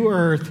a new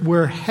earth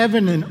where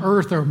heaven and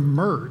earth are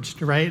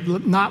merged, right?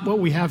 Not what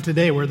we have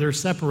today where they're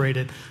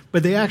separated,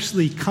 but they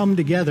actually come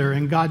together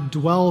and God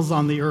dwells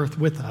on the earth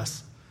with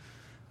us.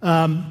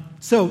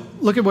 So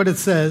look at what it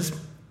says.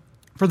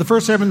 For the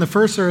first heaven, the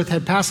first earth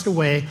had passed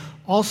away.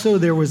 Also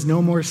there was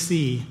no more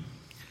sea.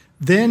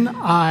 Then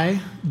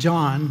I,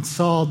 John,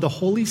 saw the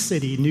holy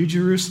city, New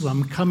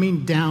Jerusalem,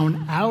 coming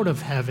down out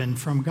of heaven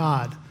from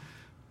God,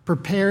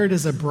 prepared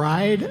as a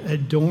bride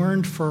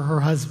adorned for her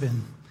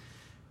husband.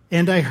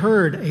 And I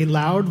heard a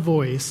loud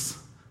voice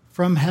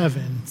from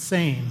heaven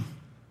saying,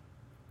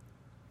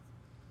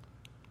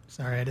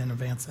 sorry, I didn't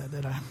advance that,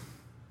 did I?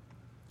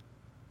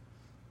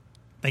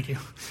 Thank you.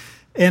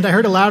 And I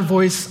heard a loud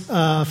voice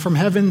from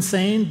heaven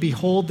saying,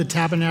 behold, the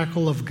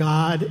tabernacle of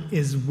God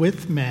is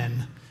with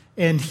men,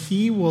 and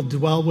he will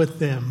dwell with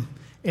them,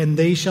 and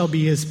they shall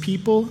be his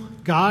people.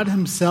 God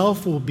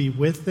himself will be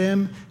with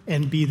them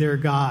and be their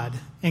God.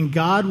 And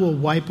God will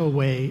wipe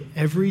away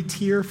every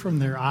tear from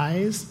their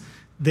eyes.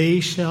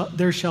 There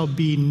shall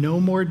be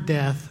no more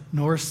death,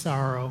 nor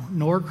sorrow,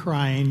 nor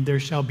crying. There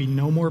shall be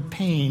no more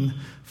pain,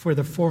 for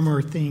the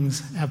former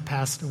things have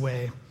passed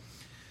away.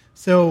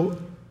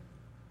 So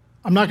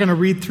I'm not going to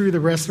read through the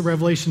rest of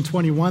Revelation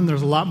 21.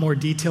 There's a lot more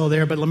detail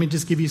there, but let me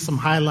just give you some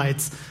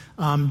highlights.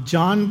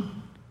 John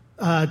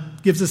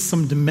gives us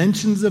some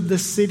dimensions of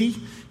this city.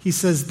 He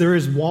says there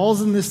is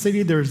walls in this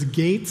city, there's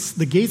gates.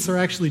 The gates are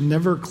actually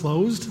never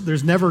closed.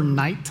 There's never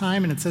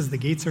nighttime, and it says the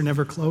gates are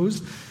never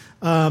closed.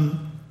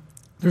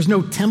 There's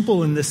no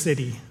temple in this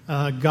city.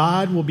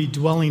 God will be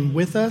dwelling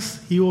with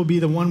us. He will be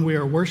the one we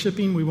are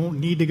worshiping. We won't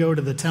need to go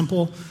to the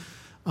temple.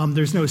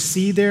 There's no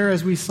sea there,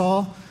 as we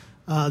saw.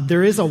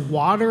 There is a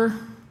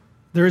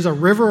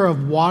river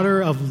of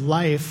water of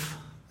life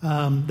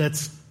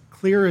that's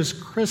clear as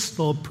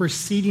crystal,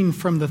 proceeding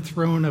from the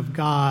throne of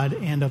God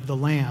and of the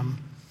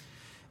Lamb.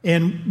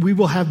 And we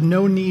will have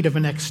no need of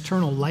an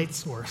external light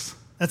source.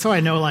 That's how I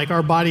know,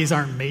 our bodies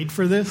aren't made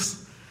for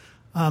this.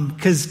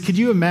 Because could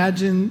you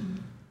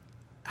imagine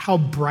how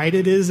bright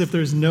it is if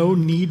there's no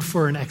need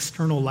for an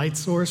external light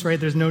source, right?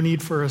 There's no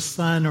need for a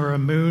sun or a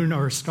moon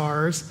or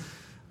stars.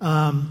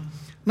 I'm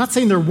not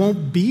saying there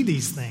won't be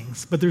these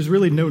things, but there's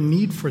really no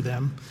need for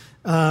them.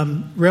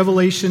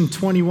 Revelation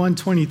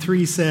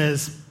 21:23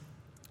 says,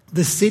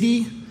 the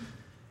city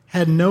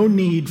had no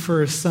need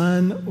for a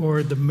sun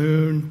or the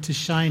moon to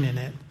shine in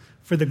it,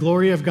 for the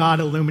glory of God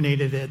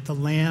illuminated it. The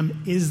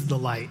Lamb is the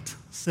light.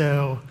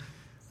 So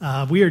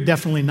we are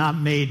definitely not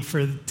made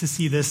to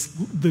see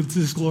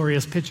this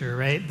glorious picture,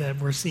 right, that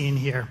we're seeing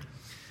here.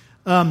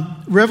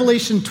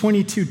 Revelation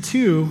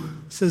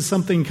 22:2 says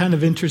something kind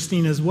of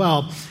interesting as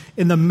well.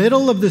 In the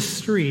middle of the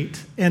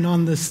street and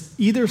on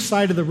either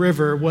side of the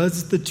river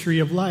was the tree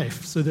of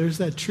life. So there's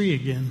that tree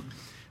again,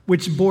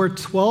 which bore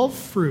 12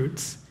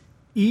 fruits,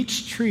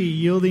 each tree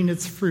yielding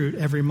its fruit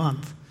every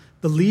month.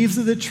 The leaves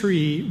of the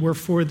tree were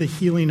for the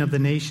healing of the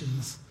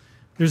nations.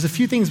 There's a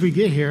few things we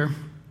get here,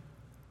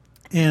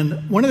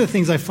 and one of the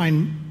things I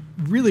find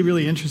really,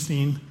 really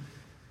interesting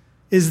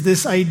is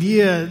this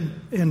idea,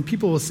 and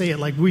people will say it,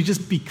 we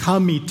just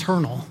become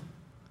eternal.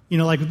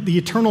 The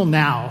eternal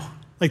now.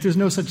 There's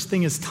no such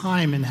thing as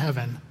time in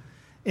heaven.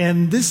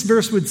 And this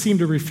verse would seem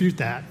to refute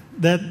that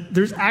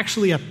there's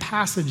actually a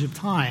passage of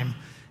time.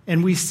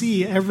 And we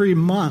see every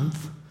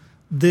month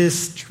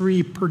this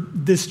tree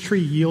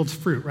yields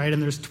fruit, right?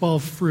 And there's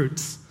 12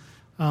 fruits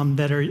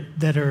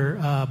that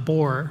are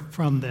bore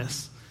from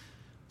this.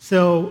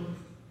 So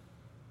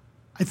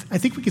I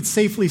think we could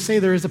safely say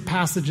there is a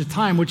passage of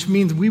time, which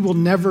means we will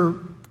never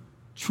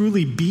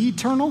truly be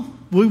eternal.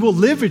 We will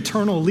live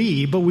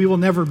eternally, but we will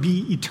never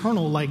be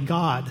eternal like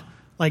God.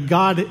 Like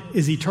God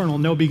is eternal,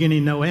 no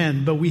beginning, no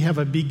end, but we have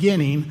a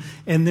beginning,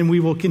 and then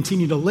we will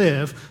continue to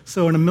live.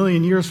 So in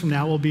 1,000,000 years from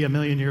now, we'll be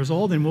 1,000,000 years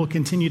old, and we'll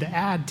continue to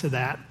add to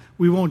that.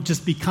 We won't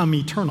just become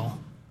eternal,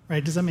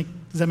 right? Does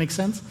that make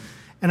sense?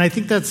 And I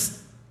think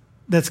that's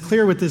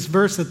clear with this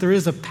verse, that there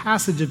is a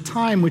passage of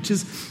time, which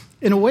is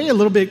in a way a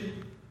little bit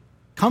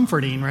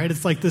comforting, right?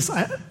 It's like this,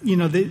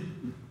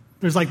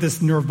 there's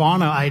this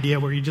nirvana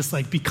idea where you just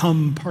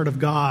become part of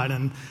God,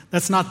 and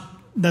that's not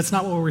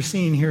what we're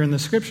seeing here in the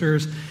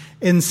scriptures.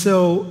 And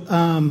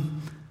so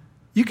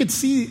you could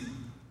see,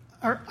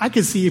 or I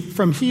could see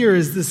from here,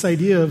 is this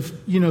idea of,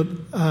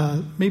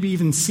 maybe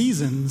even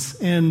seasons.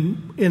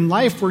 And in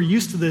life, we're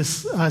used to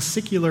this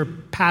secular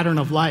pattern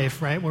of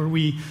life, right? Where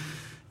we,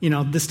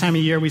 this time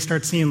of year, we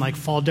start seeing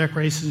fall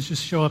decorations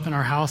just show up in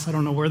our house. I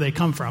don't know where they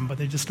come from, but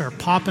they just start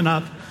popping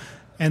up.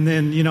 And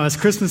then, as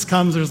Christmas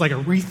comes, there's a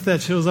wreath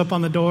that shows up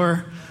on the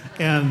door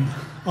and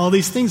all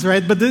these things,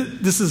 right? But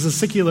this is a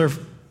secular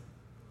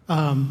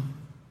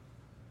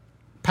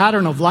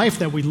pattern of life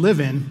that we live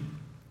in,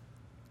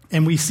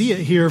 and we see it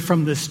here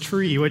from this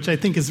tree, which I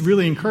think is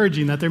really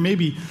encouraging, that there may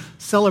be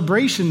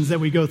celebrations that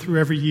we go through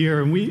every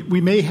year, and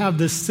we may have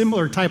this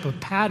similar type of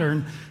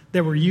pattern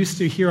that we're used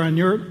to here on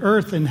your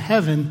earth and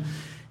heaven.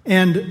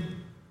 And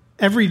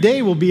every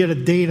day will be at a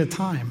day at a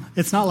time.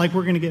 It's not like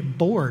we're going to get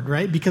bored,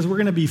 right? Because we're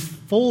going to be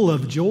full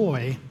of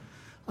joy,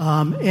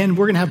 and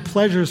we're going to have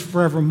pleasures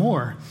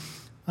forevermore.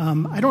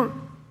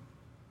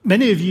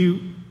 Many of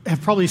you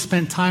have probably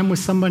spent time with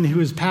someone who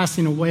is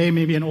passing away,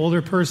 maybe an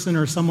older person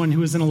or someone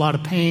who was in a lot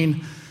of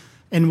pain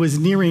and was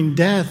nearing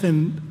death.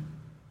 And,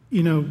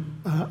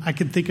 I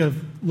could think of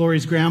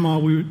Lori's grandma.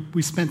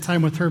 We spent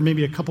time with her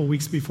maybe a couple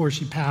weeks before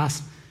she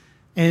passed.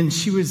 And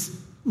she was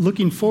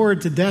looking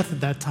forward to death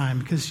at that time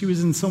because she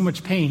was in so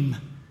much pain.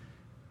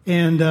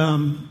 And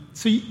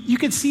so you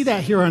could see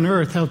that here on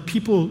earth, how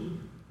people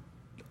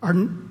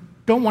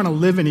don't want to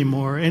live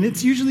anymore. And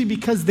it's usually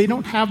because they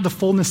don't have the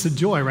fullness of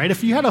joy, right?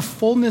 If you had a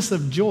fullness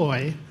of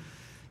joy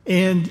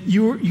and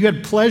you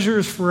had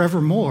pleasures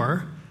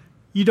forevermore,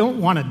 you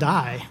don't want to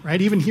die, right?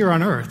 Even here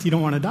on earth, you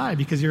don't want to die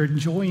because you're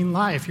enjoying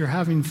life. You're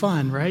having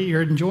fun, right?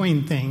 You're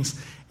enjoying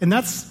things. And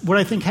that's what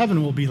I think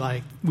heaven will be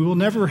like. We will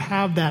never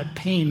have that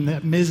pain,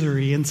 that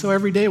misery. And so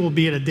every day will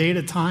be at a day at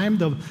a time.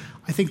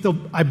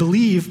 I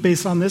believe,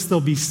 based on this, there'll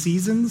be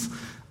seasons,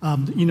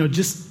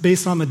 just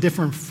based on the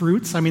different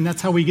fruits. I mean,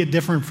 that's how we get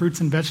different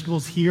fruits and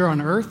vegetables here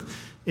on earth,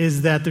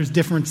 is that there's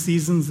different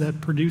seasons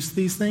that produce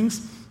these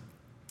things.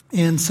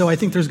 And so I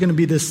think there's going to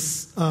be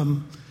this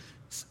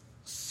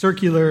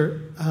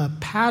circular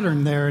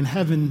pattern there in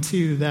heaven,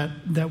 too,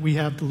 that we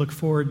have to look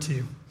forward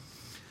to.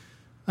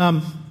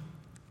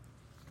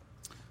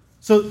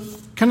 So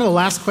kind of the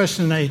last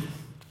question I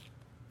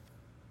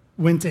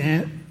went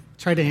to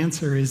try to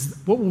answer is,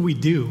 what will we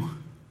do?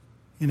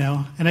 And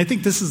I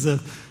think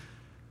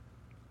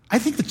I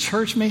think the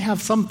church may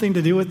have something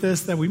to do with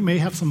this, that we may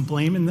have some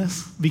blame in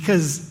this,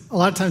 because a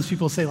lot of times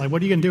people say, like,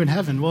 what are you going to do in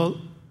heaven? Well,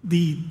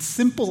 the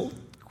simple,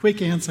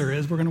 quick answer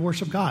is we're going to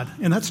worship God.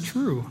 And that's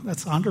true.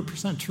 That's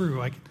 100%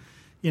 true.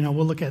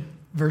 We'll look at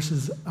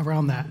verses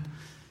around that.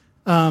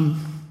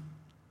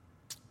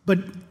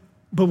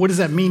 But what does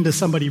that mean to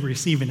somebody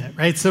receiving it,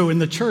 right? So in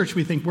the church,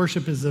 we think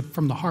worship is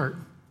from the heart,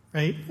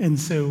 right? And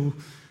so,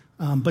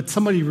 but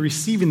somebody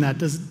receiving that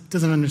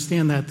doesn't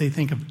understand that. They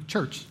think of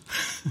church,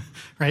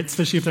 right?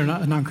 Especially if they're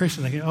not a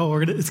non-Christian. They think,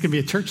 it's going to be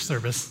a church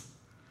service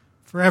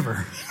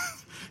forever.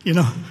 We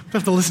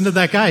have to listen to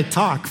that guy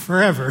talk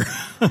forever.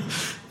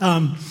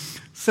 And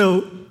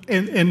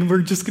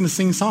we're just going to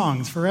sing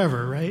songs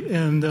forever, right?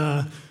 And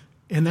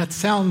that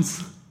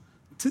sounds,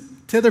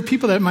 to other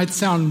people, that might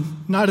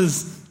sound not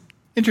as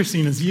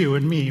interesting as you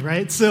and me,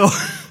 right? So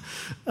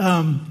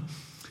I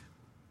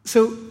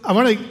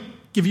want to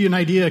give you an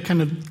idea,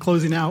 kind of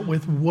closing out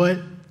with what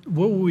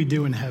will we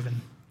do in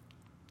heaven.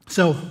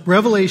 So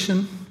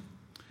Revelation,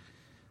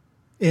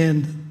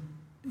 and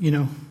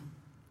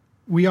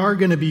we are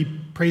going to be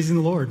praising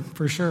the Lord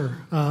for sure.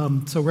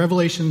 So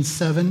Revelation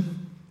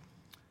 7,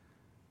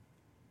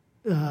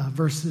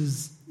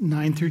 verses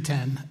 9 through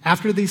 10.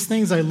 After these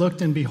things I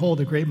looked, and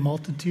behold, a great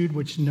multitude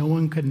which no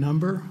one could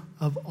number,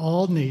 of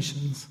all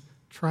nations,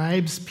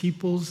 tribes,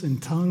 peoples,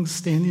 and tongues,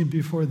 standing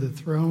before the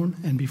throne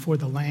and before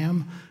the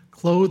Lamb,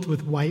 clothed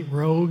with white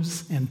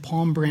robes and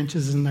palm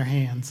branches in their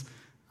hands.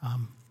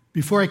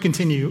 Before I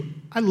continue,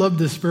 I love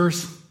this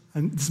verse,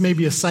 and this may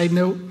be a side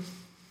note,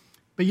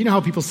 but you know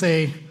how people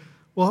say,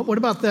 well, what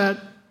about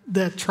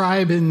that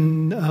tribe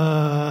in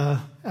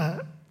the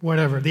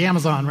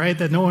Amazon, right?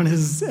 That no one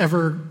has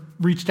ever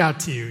reached out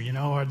to you,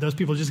 are those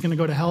people just going to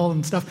go to hell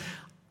and stuff?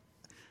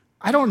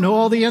 I don't know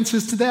all the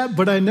answers to that,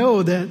 but I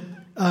know that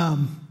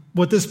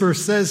what this verse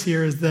says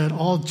here is that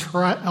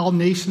all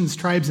nations,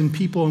 tribes, and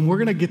people, and we're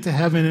going to get to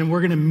heaven, and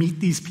we're going to meet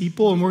these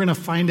people, and we're going to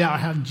find out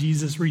how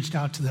Jesus reached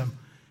out to them,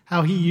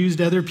 how he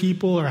used other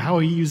people, or how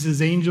he used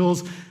his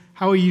angels,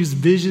 how he used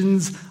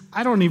visions.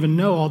 I don't even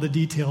know all the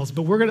details,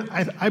 but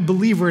I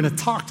believe we're going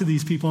to talk to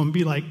these people and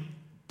be like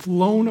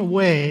blown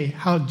away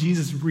how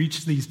Jesus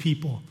reached these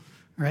people,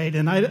 right?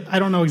 And I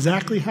don't know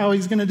exactly how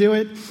he's going to do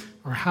it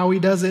or how he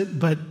does it,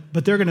 but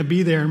they're going to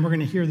be there, and we're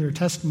going to hear their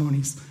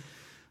testimonies.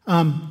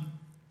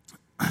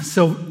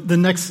 So the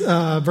next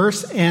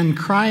verse, and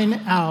crying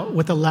out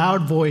with a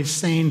loud voice,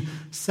 saying,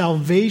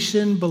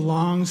 salvation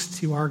belongs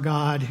to our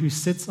God who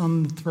sits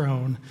on the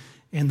throne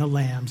and the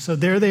Lamb. So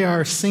there they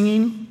are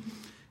singing,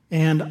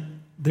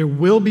 and there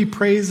will be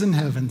praise in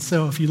heaven.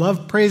 So if you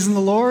love praising the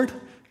Lord,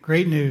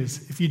 great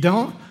news. If you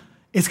don't,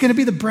 it's going to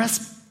be the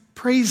best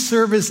praise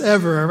service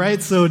ever, all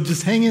right? So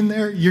just hang in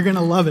there. You're going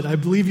to love it. I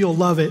believe you'll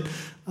love it.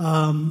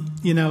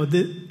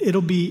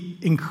 It'll be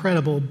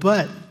incredible.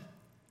 But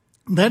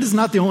that is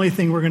not the only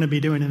thing we're going to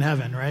be doing in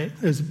heaven, right?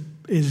 Is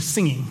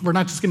singing. We're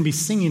not just going to be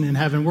singing in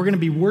heaven. We're going to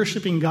be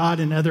worshiping God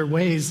in other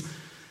ways.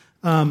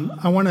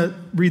 I want to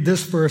read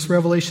this verse,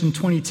 Revelation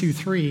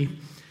 22:3.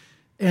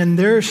 And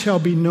there shall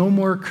be no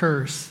more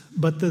curse,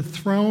 but the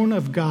throne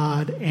of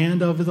God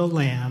and of the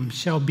Lamb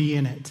shall be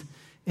in it,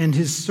 and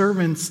his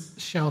servants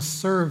shall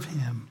serve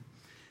him.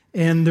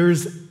 And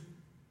there's,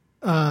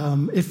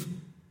 if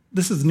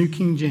this is New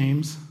King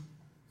James,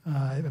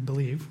 I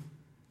believe.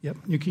 Yep,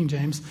 New King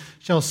James,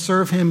 shall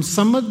serve him.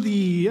 Some of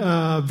the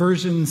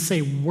versions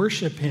say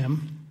worship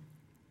him.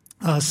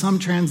 Some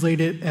translate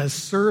it as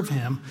serve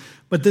him.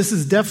 But this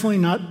is definitely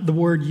not the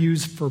word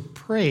used for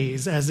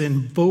praise, as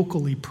in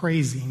vocally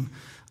praising.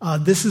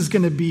 This is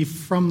going to be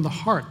from the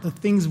heart, the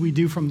things we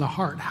do from the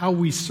heart, how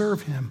we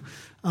serve him.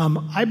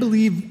 I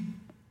believe,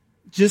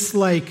 just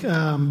like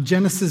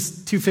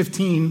Genesis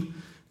 2:15,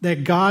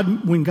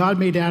 that when God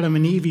made Adam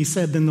and Eve, he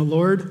said, then the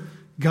Lord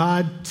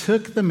God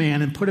took the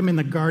man and put him in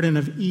the Garden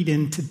of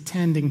Eden to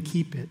tend and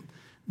keep it.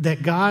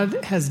 That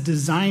God has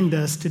designed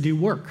us to do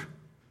work.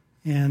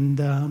 And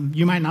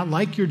you might not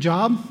like your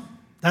job.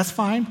 That's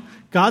fine.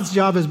 God's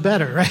job is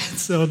better, right?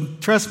 So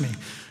trust me.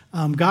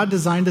 God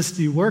designed us to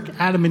do work.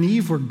 Adam and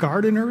Eve were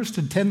gardeners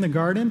to tend the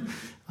garden.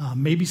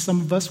 Maybe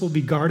some of us will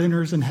be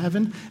gardeners in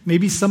heaven.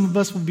 Maybe some of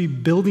us will be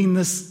building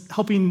this,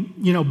 helping,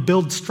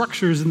 build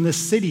structures in this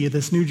city,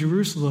 this New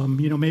Jerusalem.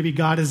 Maybe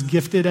God has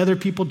gifted other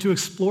people to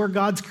explore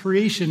God's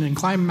creation and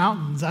climb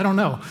mountains. I don't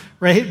know,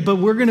 right? But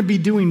we're going to be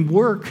doing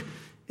work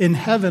in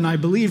heaven, I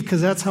believe,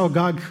 because that's how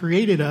God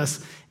created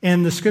us.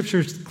 And the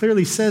scripture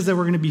clearly says that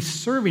we're going to be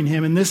serving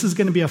him, and this is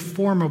going to be a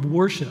form of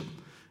worship,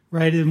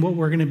 right, in what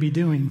we're going to be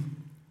doing.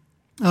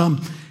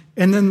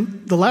 And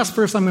then the last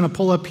verse I'm going to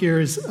pull up here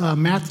is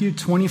Matthew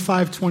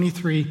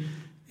 25:23,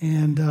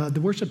 and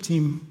the worship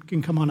team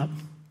can come on up.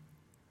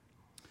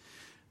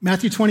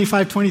 Matthew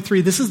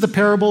 25:23, this is the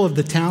parable of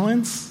the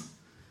talents,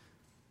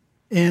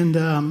 and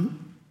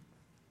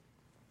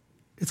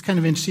it's kind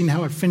of interesting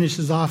how it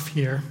finishes off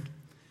here.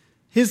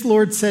 His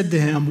Lord said to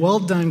him, well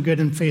done,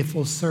 good and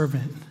faithful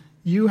servant.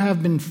 You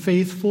have been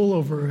faithful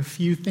over a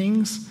few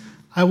things.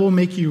 I will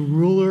make you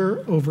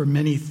ruler over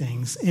many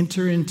things.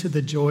 Enter into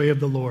the joy of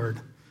the Lord.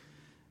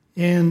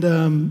 And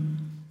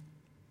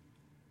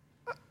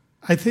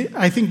I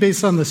think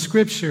based on the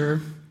scripture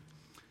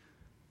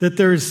that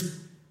there's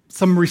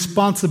some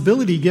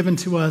responsibility given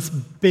to us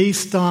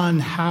based on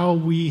how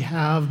we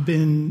have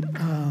been,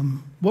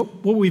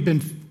 what we've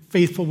been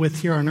faithful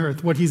with here on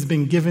earth, what he's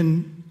been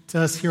given to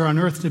us here on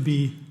earth to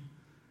be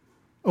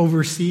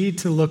oversee,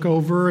 to look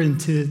over, and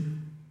to,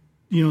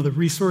 the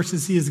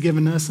resources he has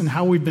given us, and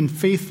how we've been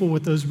faithful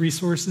with those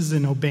resources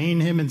and obeying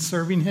him and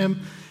serving him.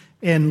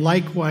 And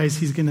likewise,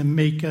 he's going to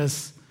make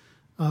us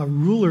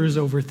rulers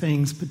over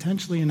things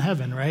potentially in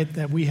heaven, right?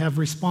 That we have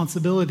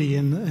responsibility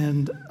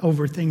and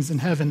over things in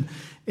heaven.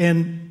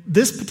 And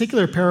this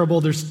particular parable,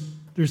 there's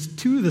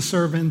two of the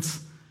servants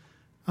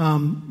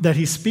that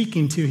he's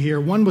speaking to here.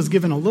 One was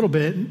given a little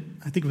bit.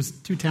 I think it was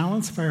 2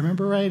 talents, if I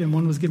remember right, and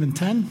one was given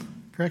 10.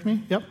 Correct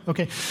me? Yep.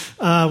 Okay.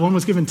 One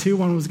was given 2,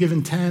 one was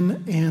given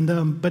 10,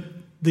 and but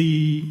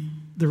the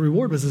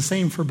reward was the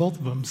same for both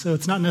of them. So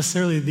it's not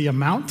necessarily the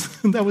amount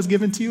that was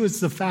given to you; it's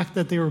the fact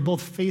that they were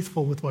both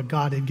faithful with what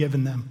God had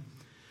given them.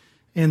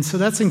 And so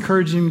that's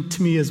encouraging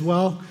to me as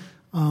well.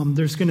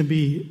 There's going to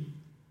be,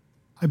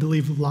 I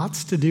believe,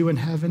 lots to do in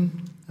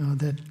heaven.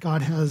 That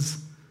God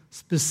has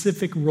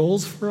specific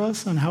roles for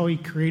us on how he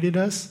created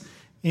us,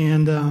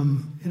 and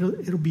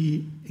it'll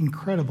be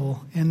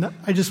incredible. And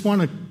I just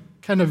want to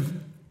kind of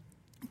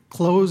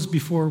close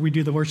before we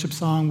do the worship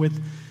song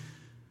with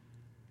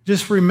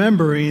just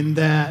remembering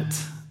that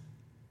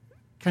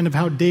kind of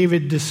how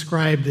David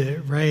described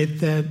it, right?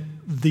 That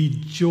the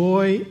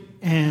joy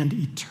and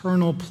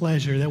eternal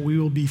pleasure, that we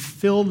will be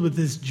filled with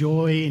this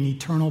joy and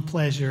eternal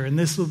pleasure, and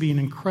this will be an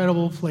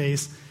incredible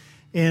place.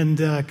 And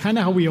kind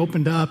of how we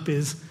opened up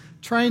is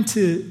trying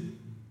to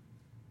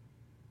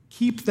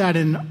keep that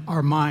in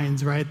our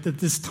minds, right? That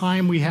this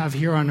time we have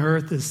here on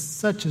earth is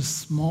such a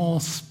small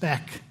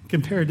speck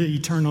compared to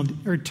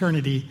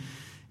eternity.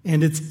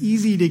 And it's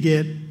easy to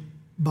get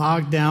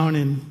bogged down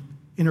in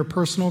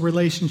interpersonal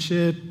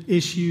relationship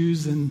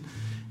issues and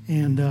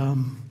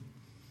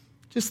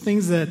just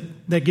things that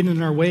get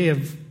in our way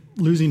of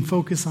losing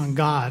focus on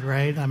God,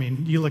 right? I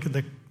mean,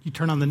 you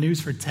turn on the news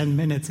for 10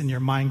 minutes and your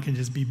mind can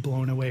just be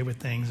blown away with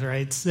things,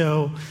 right?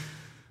 So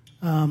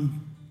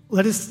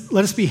let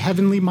us be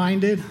heavenly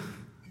minded.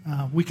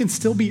 We can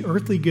still be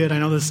earthly good. I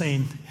know the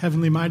saying,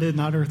 heavenly minded,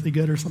 not earthly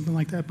good or something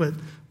like that, but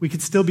we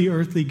could still be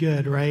earthly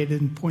good, right,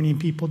 and pointing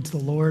people to the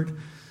Lord.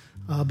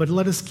 But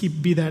let us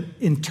be that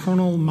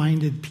internal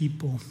minded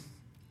people.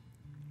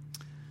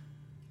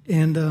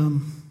 And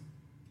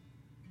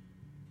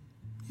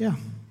yeah,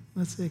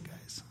 that's it,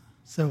 guys.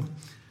 So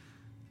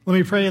let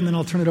me pray and then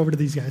I'll turn it over to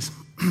these guys.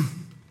 Dear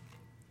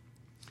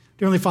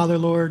Heavenly Father,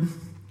 Lord,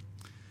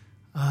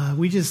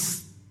 we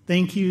just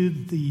thank you,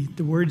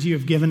 the words you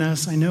have given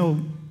us. I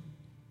know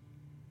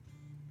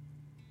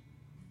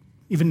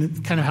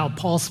even kind of how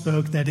Paul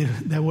spoke, that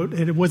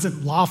it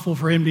wasn't lawful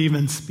for him to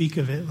even speak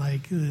of it.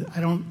 Like, I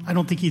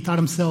don't think he thought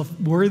himself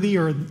worthy,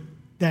 or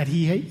that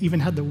he even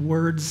had the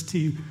words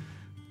to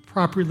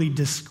properly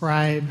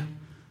describe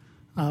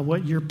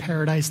what your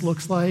paradise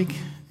looks like,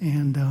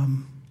 and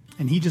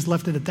he just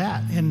left it at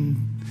that.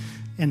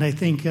 And I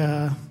think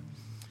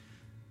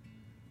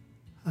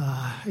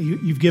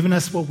you've given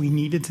us what we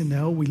needed to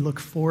know. We look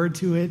forward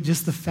to it.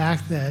 Just the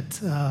fact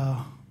that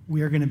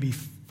we are going to be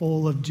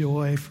full of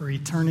joy for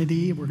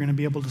eternity. We're going to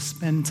be able to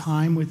spend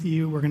time with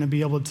you. We're going to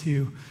be able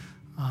to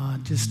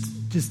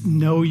just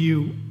know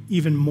you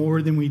even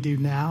more than we do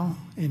now,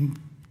 and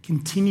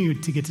continue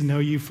to get to know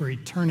you for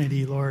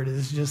eternity, Lord,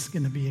 is just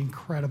going to be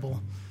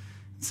incredible.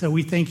 So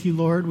we thank you,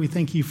 Lord. We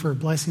thank you for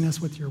blessing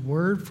us with your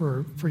word,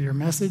 for your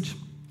message.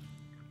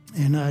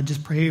 And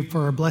just pray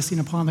for a blessing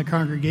upon the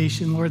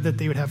congregation, Lord, that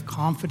they would have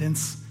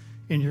confidence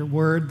in your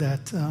word,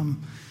 that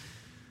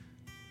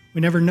we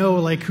never know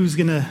like who's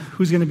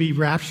gonna be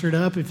raptured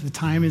up if the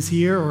time is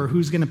here, or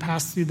who's gonna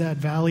pass through that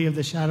valley of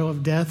the shadow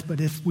of death. But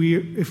if we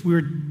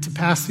were to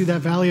pass through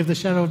that valley of the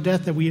shadow of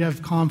death, that we'd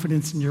have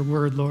confidence in your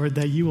word, Lord,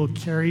 that you will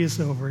carry us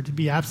over. To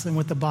be absent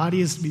with the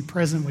body is to be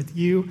present with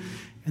you,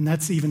 and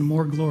that's even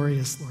more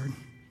glorious, Lord.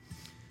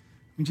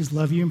 We just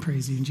love you and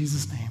praise you in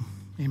Jesus' name.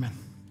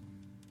 Amen.